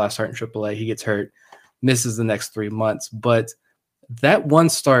going to be his last start in AAA, he gets hurt, misses the next 3 months. But that one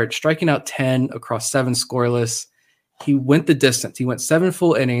start, striking out 10 across 7 scoreless, he went the distance. He went 7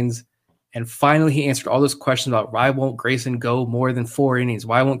 full innings. And finally, he answered all those questions about why won't Grayson go more than 4 innings?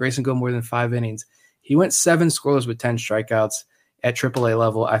 Why won't Grayson go more than 5 innings? He went 7 scoreless with 10 strikeouts at AAA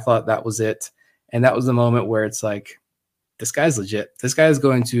level. I thought that was it. And that was the moment where it's like, this guy's legit. This guy is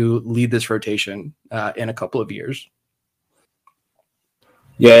going to lead this rotation in a couple of years.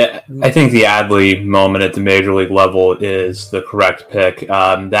 Yeah, I think the Adley moment at the major league level is the correct pick.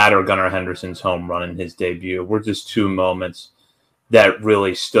 That or Gunnar Henderson's home run in his debut were just 2 moments that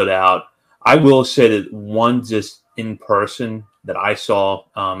really stood out. I will say that one just in person that I saw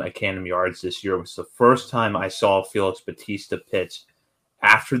at Camden Yards this year was the first time I saw Felix Bautista pitch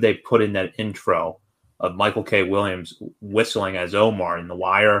after they put in that intro of Michael K. Williams whistling as Omar in The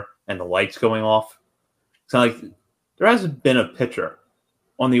Wire and the lights going off. It's not like there hasn't been a pitcher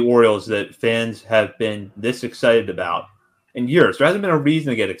on the Orioles that fans have been this excited about in years. There hasn't been a reason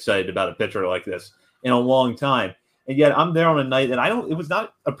to get excited about a pitcher like this in a long time. And yet I'm there on a night that it was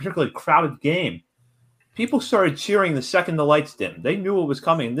not a particularly crowded game. People started cheering the second the lights dimmed. They knew it was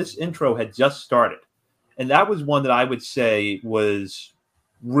coming. This intro had just started. And that was one that I would say was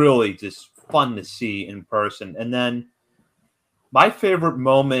really just fun to see in person. And then my favorite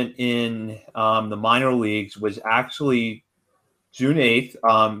moment in the minor leagues was actually June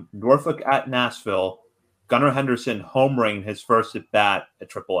 8th, Norfolk at Nashville, Gunnar Henderson homering his first at bat at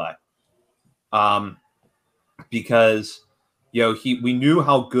AAA. Because we knew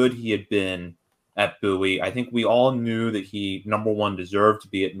how good he had been at Bowie. I think we all knew that he, number one, deserved to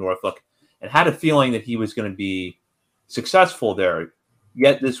be at Norfolk and had a feeling that he was going to be successful there.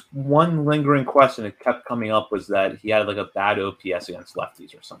 Yet this one lingering question that kept coming up was that he had like a bad OPS against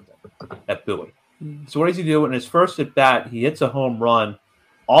lefties or something at Bowie. So what does he do? In his first at bat, he hits a home run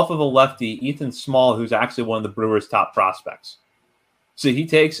off of a lefty, Ethan Small, who's actually one of the Brewers' top prospects. So he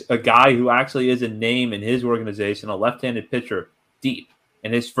takes a guy who actually is a name in his organization, a left-handed pitcher, deep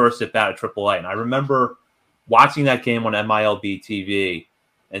in his first at bat at AAA. And I remember watching that game on MILB TV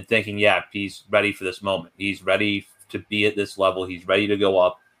and thinking, yeah, he's ready for this moment. He's ready to be at this level. He's ready to go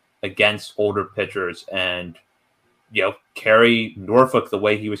up against older pitchers and, carry Norfolk the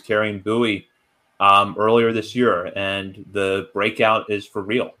way he was carrying Bowie earlier this year. And the breakout is for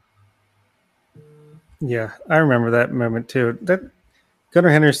real. Yeah, I remember that moment too. That Gunnar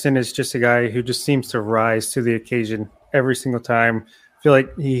Henderson is just a guy who just seems to rise to the occasion every single time. I feel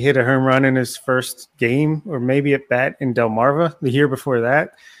like he hit a home run in his first game or maybe at bat in Delmarva the year before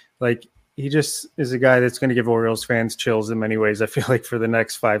that. Like, he just is a guy that's going to give Orioles fans chills in many ways, I feel like, for the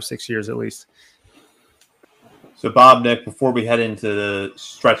next 5-6 years at least. So, Bob, Nick, before we head into the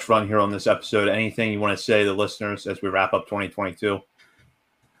stretch run here on this episode, anything you want to say to the listeners as we wrap up 2022?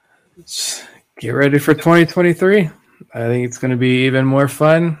 Get ready for 2023. I think it's going to be even more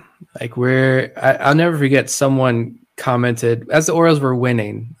fun. Like I'll never forget someone commented as the Orioles were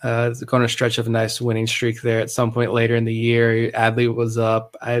winning, going on a stretch of a nice winning streak there at some point later in the year. Adley was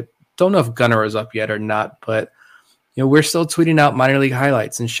up. I don't know if Gunnar was up yet or not, but we're still tweeting out minor league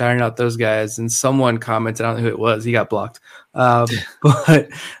highlights and shouting out those guys. And someone commented, I don't know who it was, he got blocked, but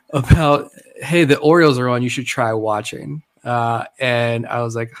about, hey, the Orioles are on, you should try watching. And I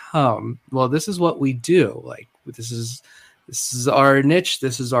was like, well, this is what we do. Like, this is our niche,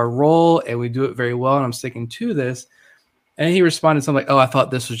 this is our role, and we do it very well, and I'm sticking to this. And he responded something like, oh, I thought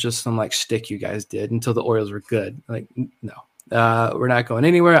this was just some like shtick you guys did until the Orioles were good. Like, no, we're not going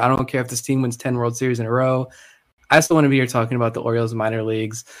anywhere. I don't care if this team wins 10 World Series in a row. I still want to be here talking about the Orioles minor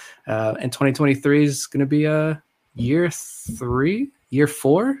leagues. And 2023 is going to be year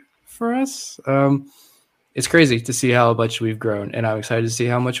 4 for us. It's crazy to see how much we've grown, and I'm excited to see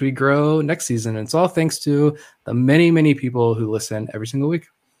how much we grow next season. And it's all thanks to the many, many people who listen every single week.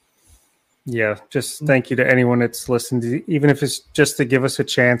 Yeah, just thank you to anyone that's listened, even if it's just to give us a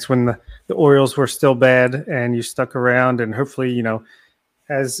chance when the Orioles were still bad and you stuck around. And hopefully,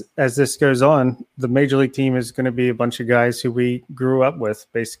 as this goes on, the Major League team is going to be a bunch of guys who we grew up with,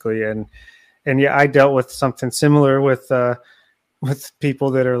 basically. And yeah, I dealt with something similar with people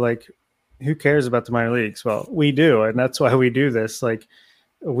that are like, who cares about the minor leagues? Well, we do, and that's why we do this. Like,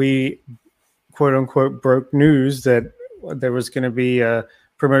 we quote unquote broke news that there was going to be a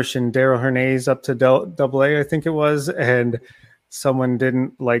promotion, Daryl Hernandez up to Double-A, I think it was, and someone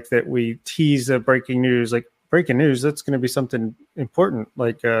didn't like that we teased the breaking news. Like, breaking news, that's going to be something important,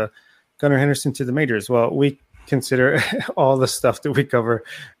 like Gunnar Henderson to the majors. Well, we consider all the stuff that we cover,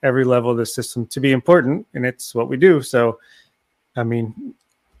 every level of the system, to be important, and it's what we do. So, I mean,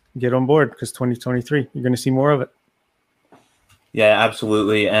 get on board, because 2023, you're going to see more of it. Yeah,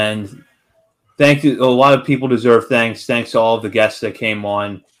 absolutely. And thank you. A lot of people deserve thanks. Thanks to all of the guests that came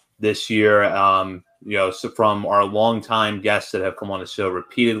on this year. So from our longtime guests that have come on the show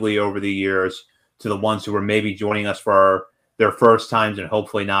repeatedly over the years to the ones who were maybe joining us for their first times and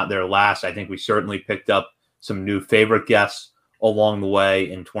hopefully not their last. I think we certainly picked up some new favorite guests along the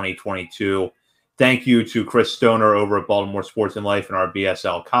way in 2022. Thank you to Chris Stoner over at Baltimore Sports and Life and our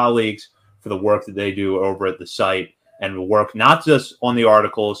BSL colleagues for the work that they do over at the site, and the work not just on the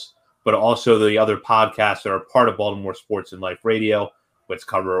articles, but also the other podcasts that are part of Baltimore Sports and Life Radio, which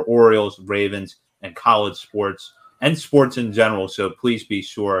cover Orioles, Ravens, and college sports, and sports in general. So please be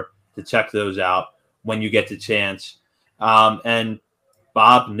sure to check those out when you get the chance. And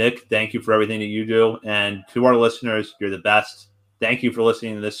Bob, Nick, thank you for everything that you do. And to our listeners, you're the best. Thank you for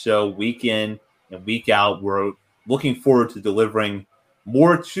listening to this show week in and week out. We're looking forward to delivering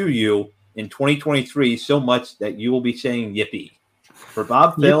more to you in 2023, so much that you will be saying yippee. For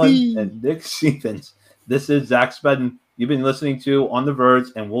Bob Phelan and Nick Stevens, this is Zach Spedden. You've been listening to On the Verge,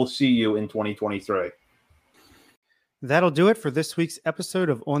 and we'll see you in 2023. That'll do it for this week's episode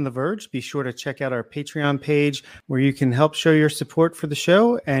of On the Verge. Be sure to check out our Patreon page where you can help show your support for the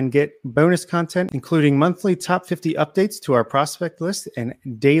show and get bonus content, including monthly top 50 updates to our prospect list and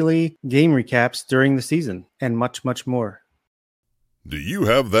daily game recaps during the season, and much, much more. Do you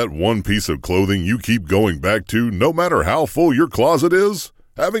have that one piece of clothing you keep going back to no matter how full your closet is?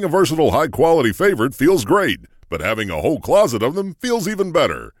 Having a versatile, high-quality favorite feels great, but having a whole closet of them feels even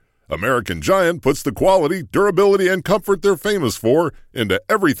better. American Giant puts the quality, durability, and comfort they're famous for into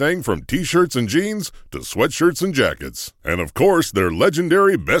everything from t-shirts and jeans to sweatshirts and jackets. And of course, their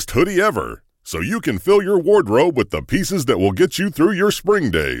legendary best hoodie ever. So you can fill your wardrobe with the pieces that will get you through your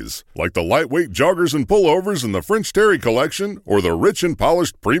spring days, like the lightweight joggers and pullovers in the French Terry collection or the rich and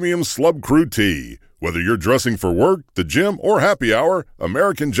polished premium Slub Crew tee. Whether you're dressing for work, the gym, or happy hour,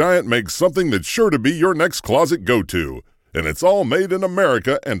 American Giant makes something that's sure to be your next closet go-to. And it's all made in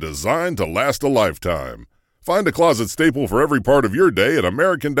America and designed to last a lifetime. Find a closet staple for every part of your day at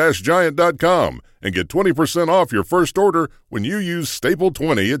American-Giant.com and get 20% off your first order when you use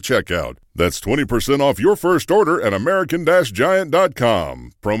Staple20 at checkout. That's 20% off your first order at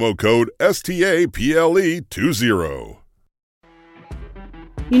American-Giant.com. Promo code STAPLE20.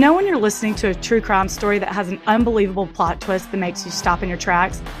 You know when you're listening to a true crime story that has an unbelievable plot twist that makes you stop in your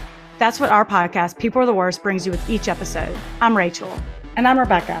tracks? That's what our podcast, People Are the Worst, brings you with each episode. I'm Rachel. And I'm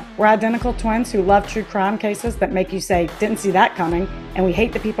Rebecca. We're identical twins who love true crime cases that make you say, didn't see that coming, and we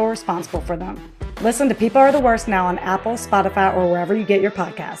hate the people responsible for them. Listen to People Are the Worst now on Apple, Spotify, or wherever you get your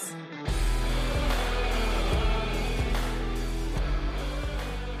podcasts.